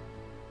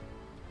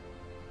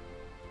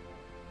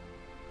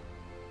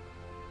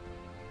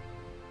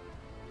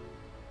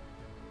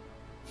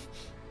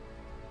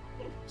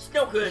 It's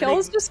no good.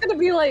 Kjell's just gonna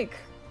be like,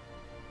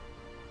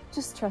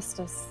 just trust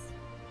us.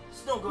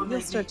 It's not gonna You'll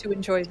make start me. to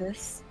enjoy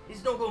this.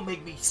 It's not gonna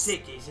make me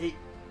sick, is it?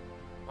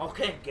 I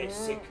can't get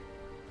sick.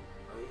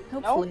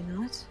 Hopefully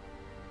not.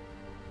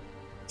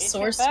 It's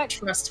Source, in fact-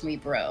 trust me,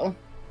 bro.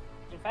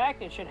 In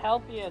fact, it should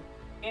help you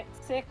get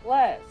sick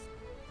less.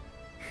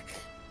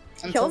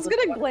 Until Kjell's the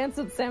gonna point- glance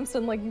at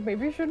Samson like, you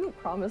maybe shouldn't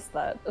promise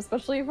that,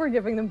 especially if we're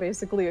giving them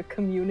basically a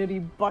community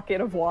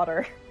bucket of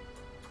water.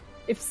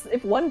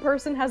 If one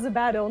person has a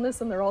bad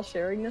illness and they're all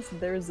sharing this,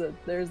 there's a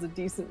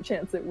decent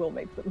chance it will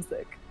make them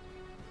sick.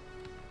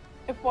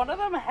 If one of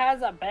them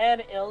has a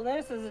bad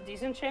illness, there's a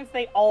decent chance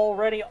they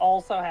already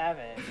also have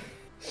it.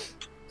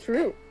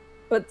 True.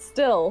 But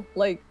still,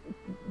 like,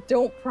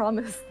 don't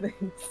promise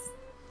things.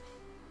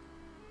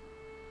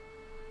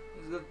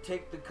 He's gonna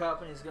take the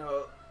cup and he's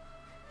gonna,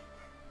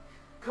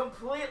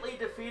 completely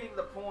defeating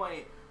the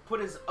point, put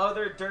his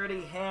other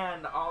dirty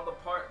hand on the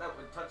part that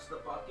would touch the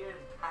bucket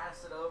and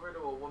pass it over to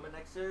a woman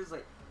next to it. He's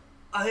like,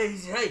 hey,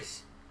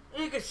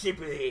 you can sip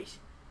of this.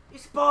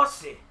 It's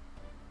spicy.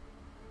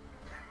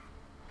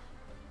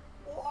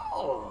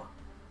 Whoa,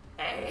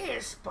 it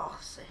is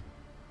spicy.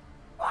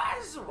 Why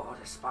is the water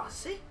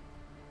spicy?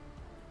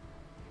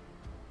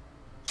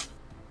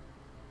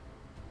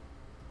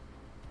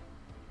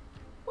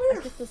 I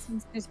get the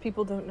sense these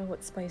people don't know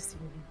what spicy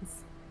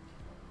means.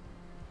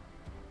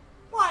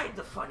 Why'd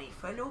the funny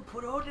fellow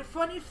put all the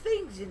funny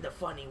things in the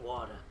funny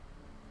water?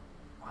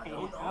 I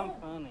don't I'm know.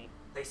 funny.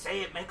 They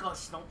say it make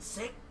us not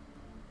sick.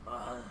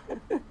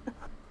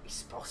 It's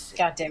spicy.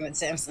 God damn it,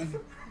 Samson.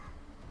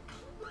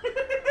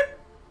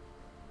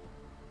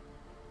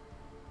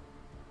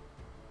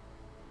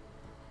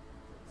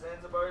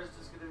 Zanzibar is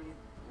just gonna be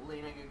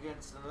leaning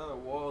against another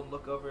wall and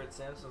look over at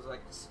Samson's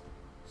like,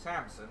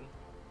 Samson,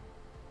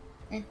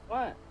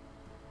 What?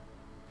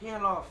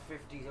 peel off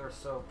 50 or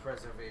so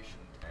preservation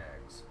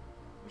tags.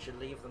 We should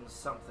leave them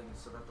something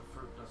so that the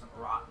fruit doesn't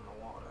rot in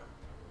the water.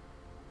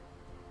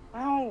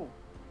 Oh.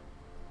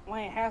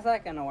 Wait, how's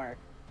that gonna work?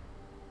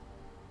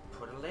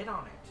 Put a lid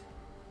on it.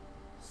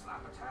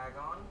 Slap a tag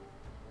on.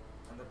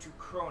 And the two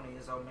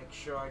cronies, I'll make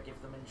sure I give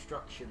them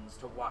instructions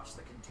to watch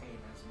the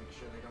containers, make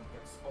sure they don't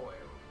get spoiled.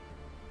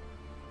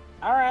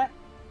 Alright.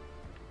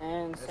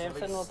 And That's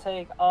Samson at will least-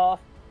 take off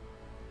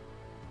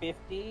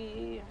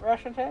 50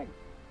 Russian tag.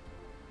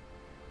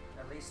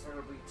 At least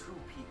there'll be two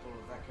people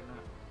that can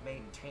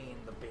maintain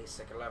the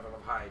basic level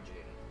of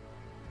hygiene.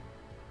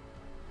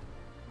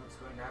 That's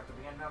going to have to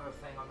be another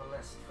thing on the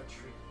list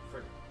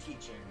for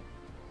teaching.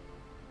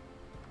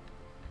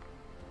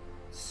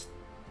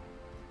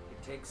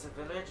 It takes a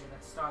village and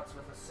it starts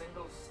with a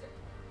single step.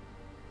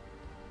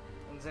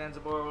 And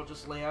Zanzibar will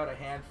just lay out a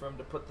hand for him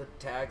to put the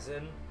tags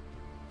in.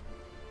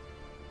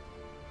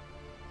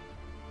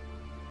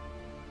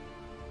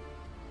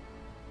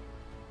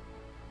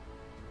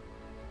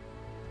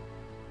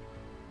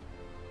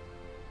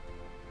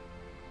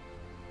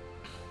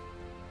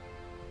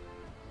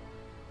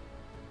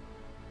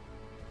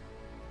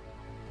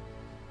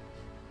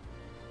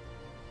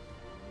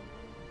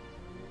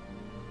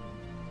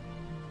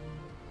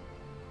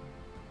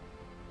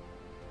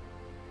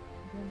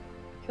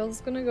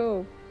 Kel's gonna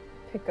go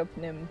pick up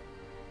Nim.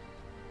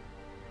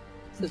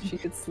 So she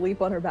could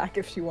sleep on her back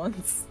if she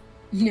wants.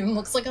 Nim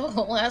looks like a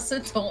whole ass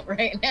adult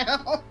right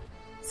now.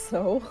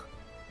 So,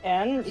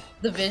 And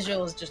The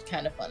visual is just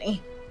kind of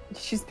funny.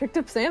 she's picked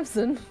up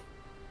Samson.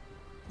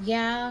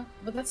 Yeah,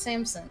 but that's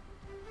Samson.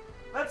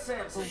 That's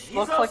Samson. He's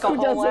Looks like a Who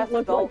also, whole ass doesn't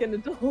look adult. like an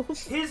adult.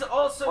 he's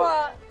also,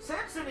 What?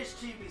 Samson is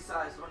chibi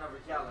sized whenever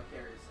Yala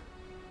carries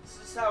him. This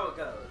is how it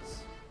goes.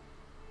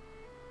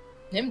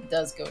 Nim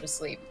does go to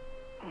sleep.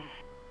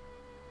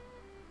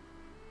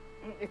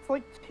 It's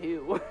like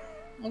 2.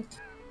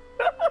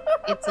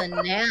 It's a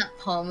nap,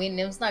 homie.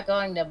 Nim's not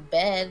going to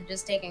bed,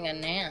 just taking a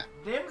nap.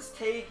 Nim's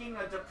taking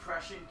a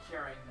depression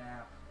curing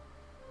nap.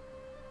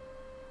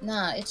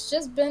 Nah, it's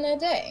just been a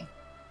day.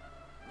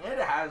 It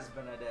has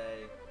been a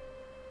day.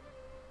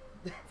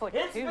 It's like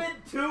It's 2. been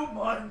 2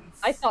 months.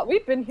 I thought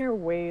we'd been here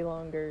way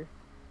longer.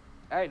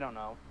 I don't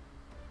know.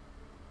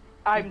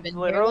 I'm been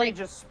here, literally like-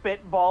 just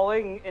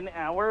spitballing an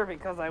hour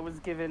because I was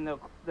given no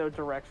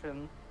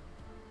direction.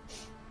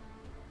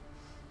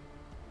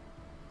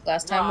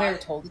 Last time No, we were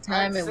told the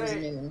time, I'd it was say-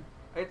 noon.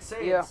 I'd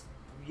say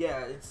Yeah.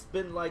 it's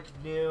been like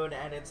noon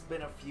and it's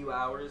been a few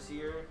hours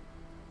here.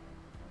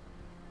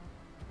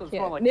 It was Yeah,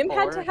 more like Nim 4.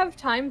 had to have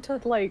time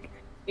to, like,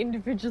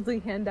 individually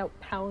hand out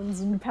pounds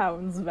and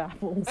pounds of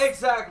apples.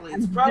 Exactly.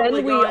 It's And probably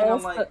then we going on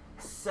also- like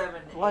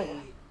 7, What?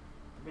 8,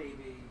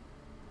 maybe.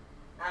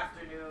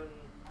 Afternoon,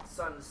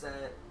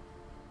 sunset.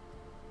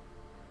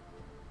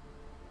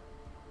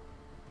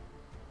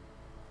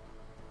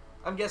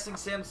 I'm guessing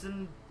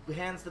Samson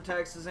hands the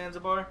tags to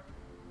Zanzibar.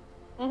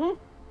 Mm-hmm.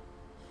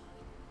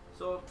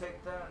 So I'll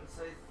take that and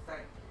say thank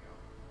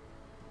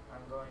you.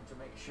 I'm going to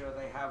make sure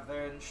they have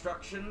their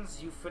instructions.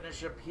 You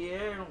finish up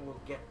here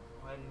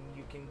and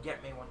you can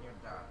get me when you're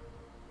done.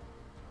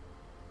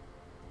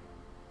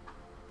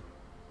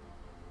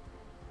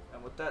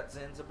 And with that,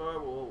 Zanzibar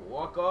will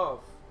walk off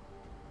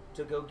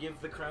to go give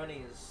the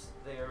cronies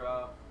their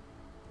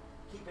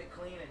keep it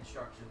clean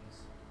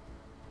instructions.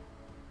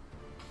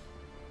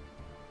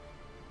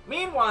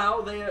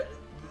 Meanwhile,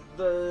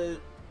 the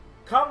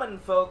common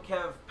folk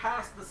have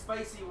passed the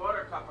spicy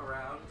water cup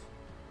around.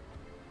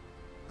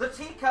 The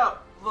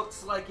teacup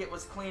looks like it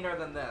was cleaner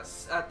than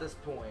this at this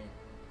point.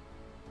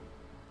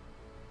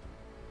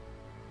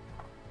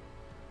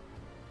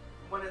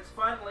 When it's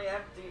finally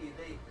empty,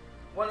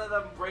 one of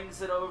them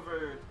brings it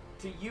over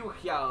to you,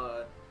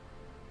 Hyala.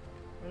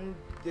 And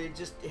they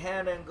just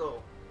hand and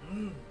go,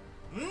 mmm,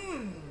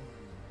 mmm,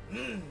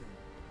 mmm,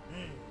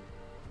 mmm,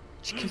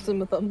 She gives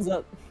him a thumbs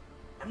up.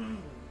 mmm,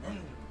 mmm.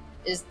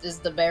 Is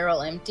the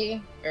barrel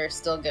empty or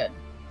still good?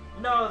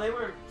 No, they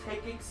were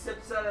taking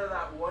sips out of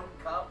that one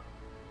cup,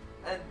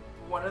 and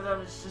one of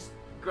them is just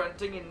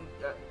grunting and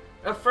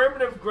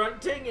affirmative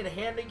grunting and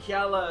handing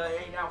Kiala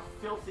a now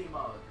filthy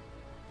mug.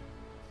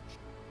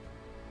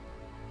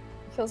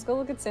 Let's go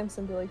look at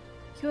Samson and be like,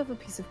 you have a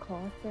piece of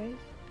cloth, right?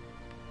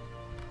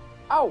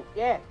 Oh,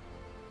 yeah.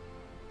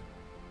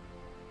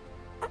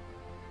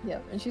 Yeah,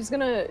 and she's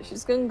gonna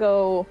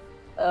go,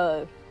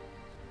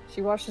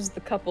 she washes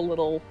the cup a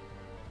little,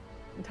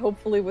 and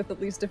hopefully with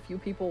at least a few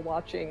people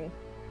watching,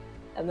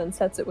 and then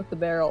sets it with the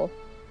barrel.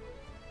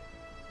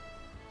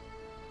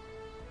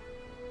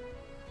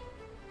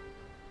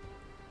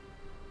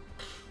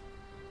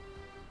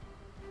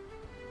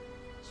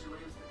 She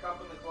leaves the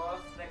cup and the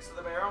cloth next to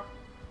the barrel.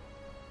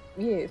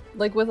 Yeah,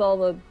 like with all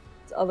the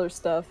other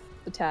stuff,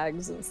 the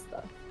tags and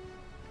stuff.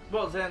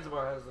 Well,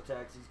 Zanzibar has the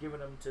tags. He's given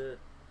them to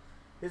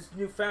his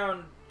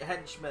newfound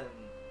henchmen.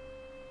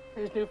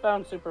 His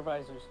newfound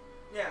supervisors.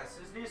 Yes,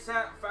 his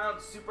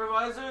newfound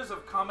supervisors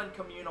of common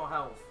communal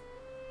health.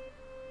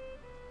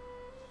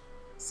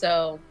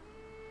 So,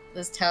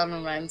 this town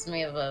reminds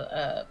me of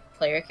a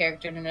player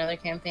character in another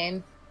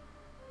campaign.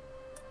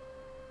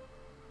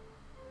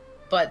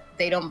 But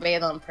they don't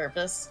bathe on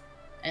purpose.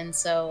 And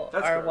so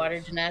That's our gross. water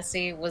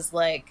genasi was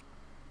like,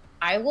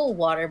 I will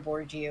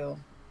waterboard you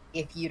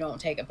if you don't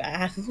take a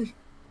bath.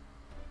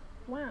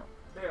 Wow.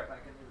 Be right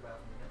back into the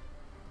bathroom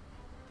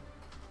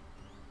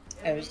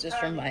again. I was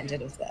just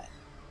reminded of that.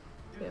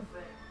 Do the Yeah.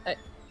 thing.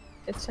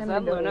 It's Is time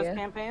that to go, Luna's yeah.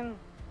 campaign?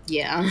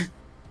 Yeah.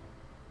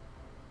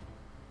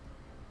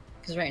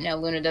 Because right now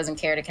Luna doesn't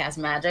care to cast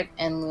magic,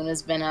 and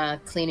Luna's been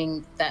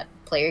cleaning that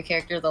player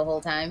character the whole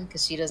time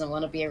because she doesn't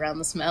want to be around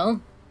the smell.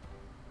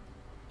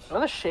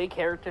 What a Shay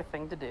character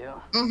thing to do.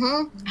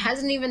 Mm-hmm.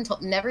 Hasn't even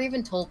never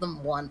even told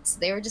them once.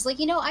 They were just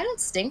like, I don't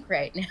stink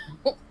right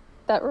now.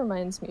 That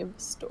reminds me of a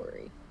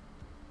story.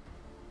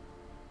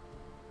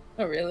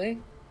 Oh, really?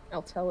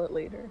 I'll tell it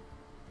later.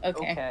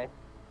 Okay.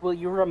 Will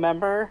you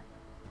remember?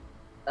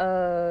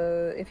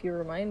 If you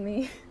remind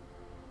me.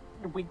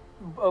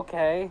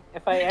 Okay.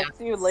 If I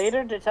ask you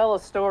later to tell a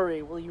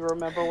story, will you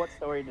remember what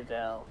story to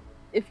tell?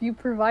 If you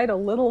provide a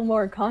little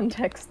more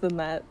context than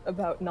that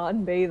about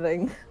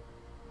non-bathing.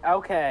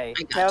 Okay.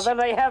 I got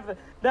Now you.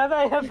 that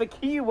I have the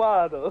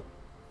keyword.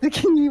 The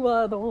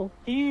keyword.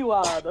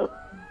 Keyword.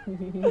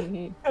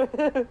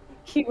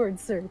 Keyword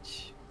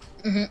search.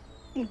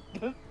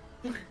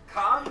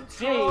 Control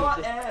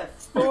Jade. F.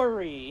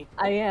 Story.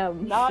 I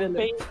am Not Philip.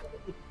 baby.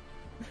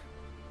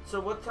 So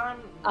what time?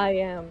 I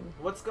am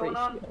What's going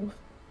on?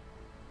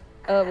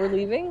 Ratio. We're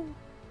leaving?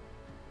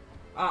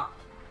 Ah,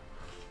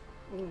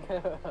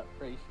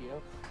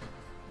 Ratio.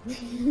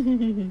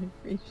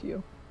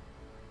 Ratio.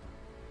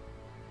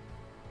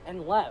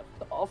 And left,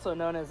 also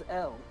known as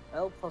L.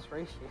 L plus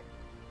ratio.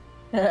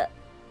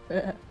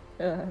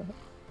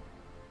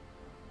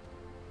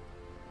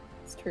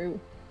 It's true.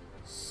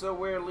 so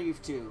where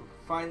leave to?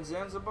 Find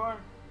Zanzibar?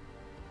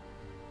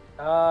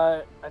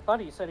 I thought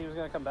he said he was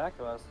gonna come back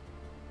to us.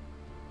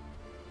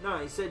 No,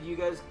 he said you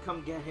guys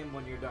come get him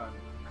when you're done.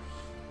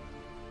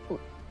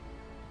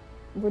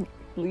 We're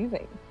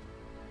leaving.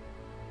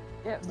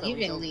 Yeah, so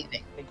Leaving.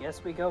 I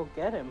guess we go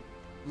get him.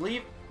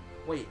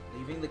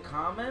 Leaving the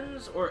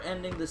commons or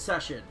ending the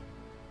session?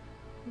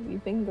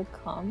 Leaving the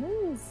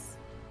commons?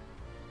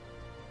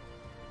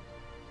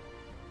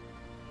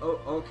 Oh,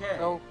 okay.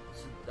 So-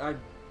 I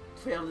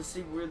fail to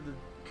see where the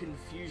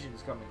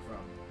confusion's coming from.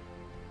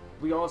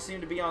 We all seem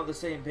to be on the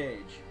same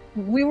page.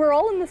 We were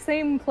all in the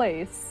same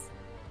place.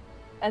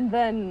 And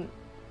then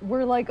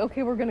we're like,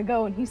 okay, we're gonna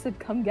go. And he said,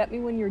 come get me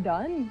when you're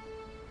done.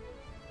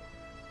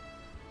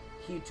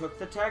 He took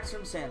the tags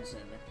from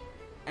Samson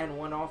and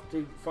went off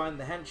to find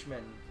the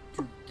henchmen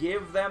to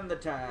give them the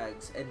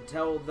tags and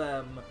tell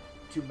them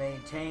to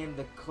maintain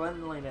the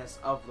cleanliness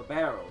of the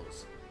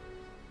barrels.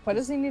 Why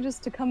does he need us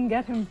to come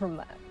get him from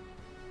that?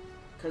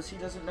 Because he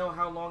doesn't know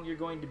how long you're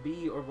going to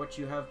be or what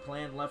you have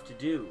planned left to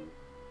do.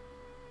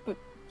 But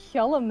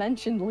Kiala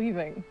mentioned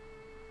leaving.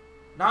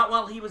 Not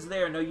while he was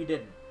there, no you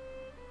didn't.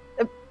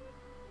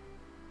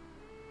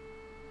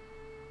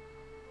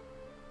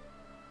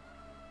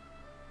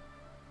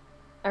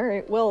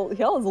 Alright, well,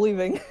 Kiala's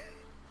leaving.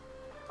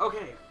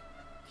 Okay,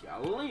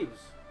 Kiala leaves.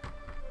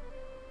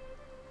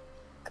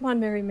 Come on,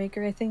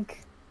 Merrymaker, I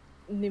think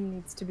Nim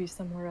needs to be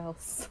somewhere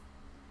else.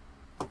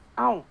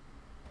 Oh,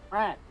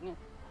 right.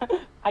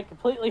 I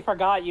completely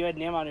forgot you had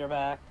Nim on your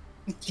back.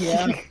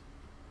 Yeah.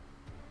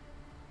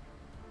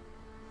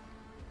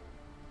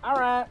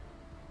 Alright.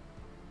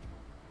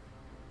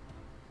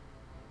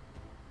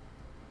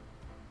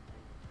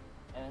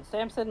 And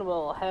Samson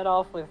will head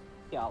off with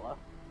Kiala.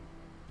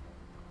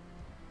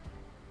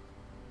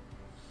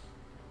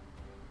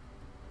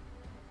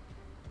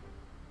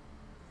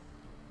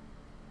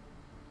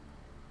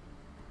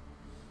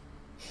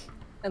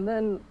 And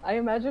then I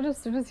imagine as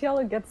soon as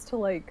Kiala gets to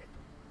like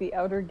the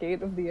outer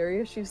gate of the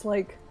area, she's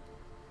like,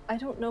 I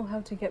don't know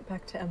how to get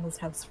back to Emma's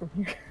house from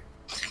here.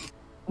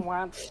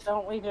 Why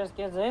don't we just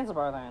get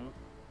Zanzibar then?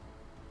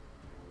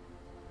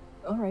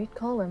 Alright,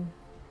 call him.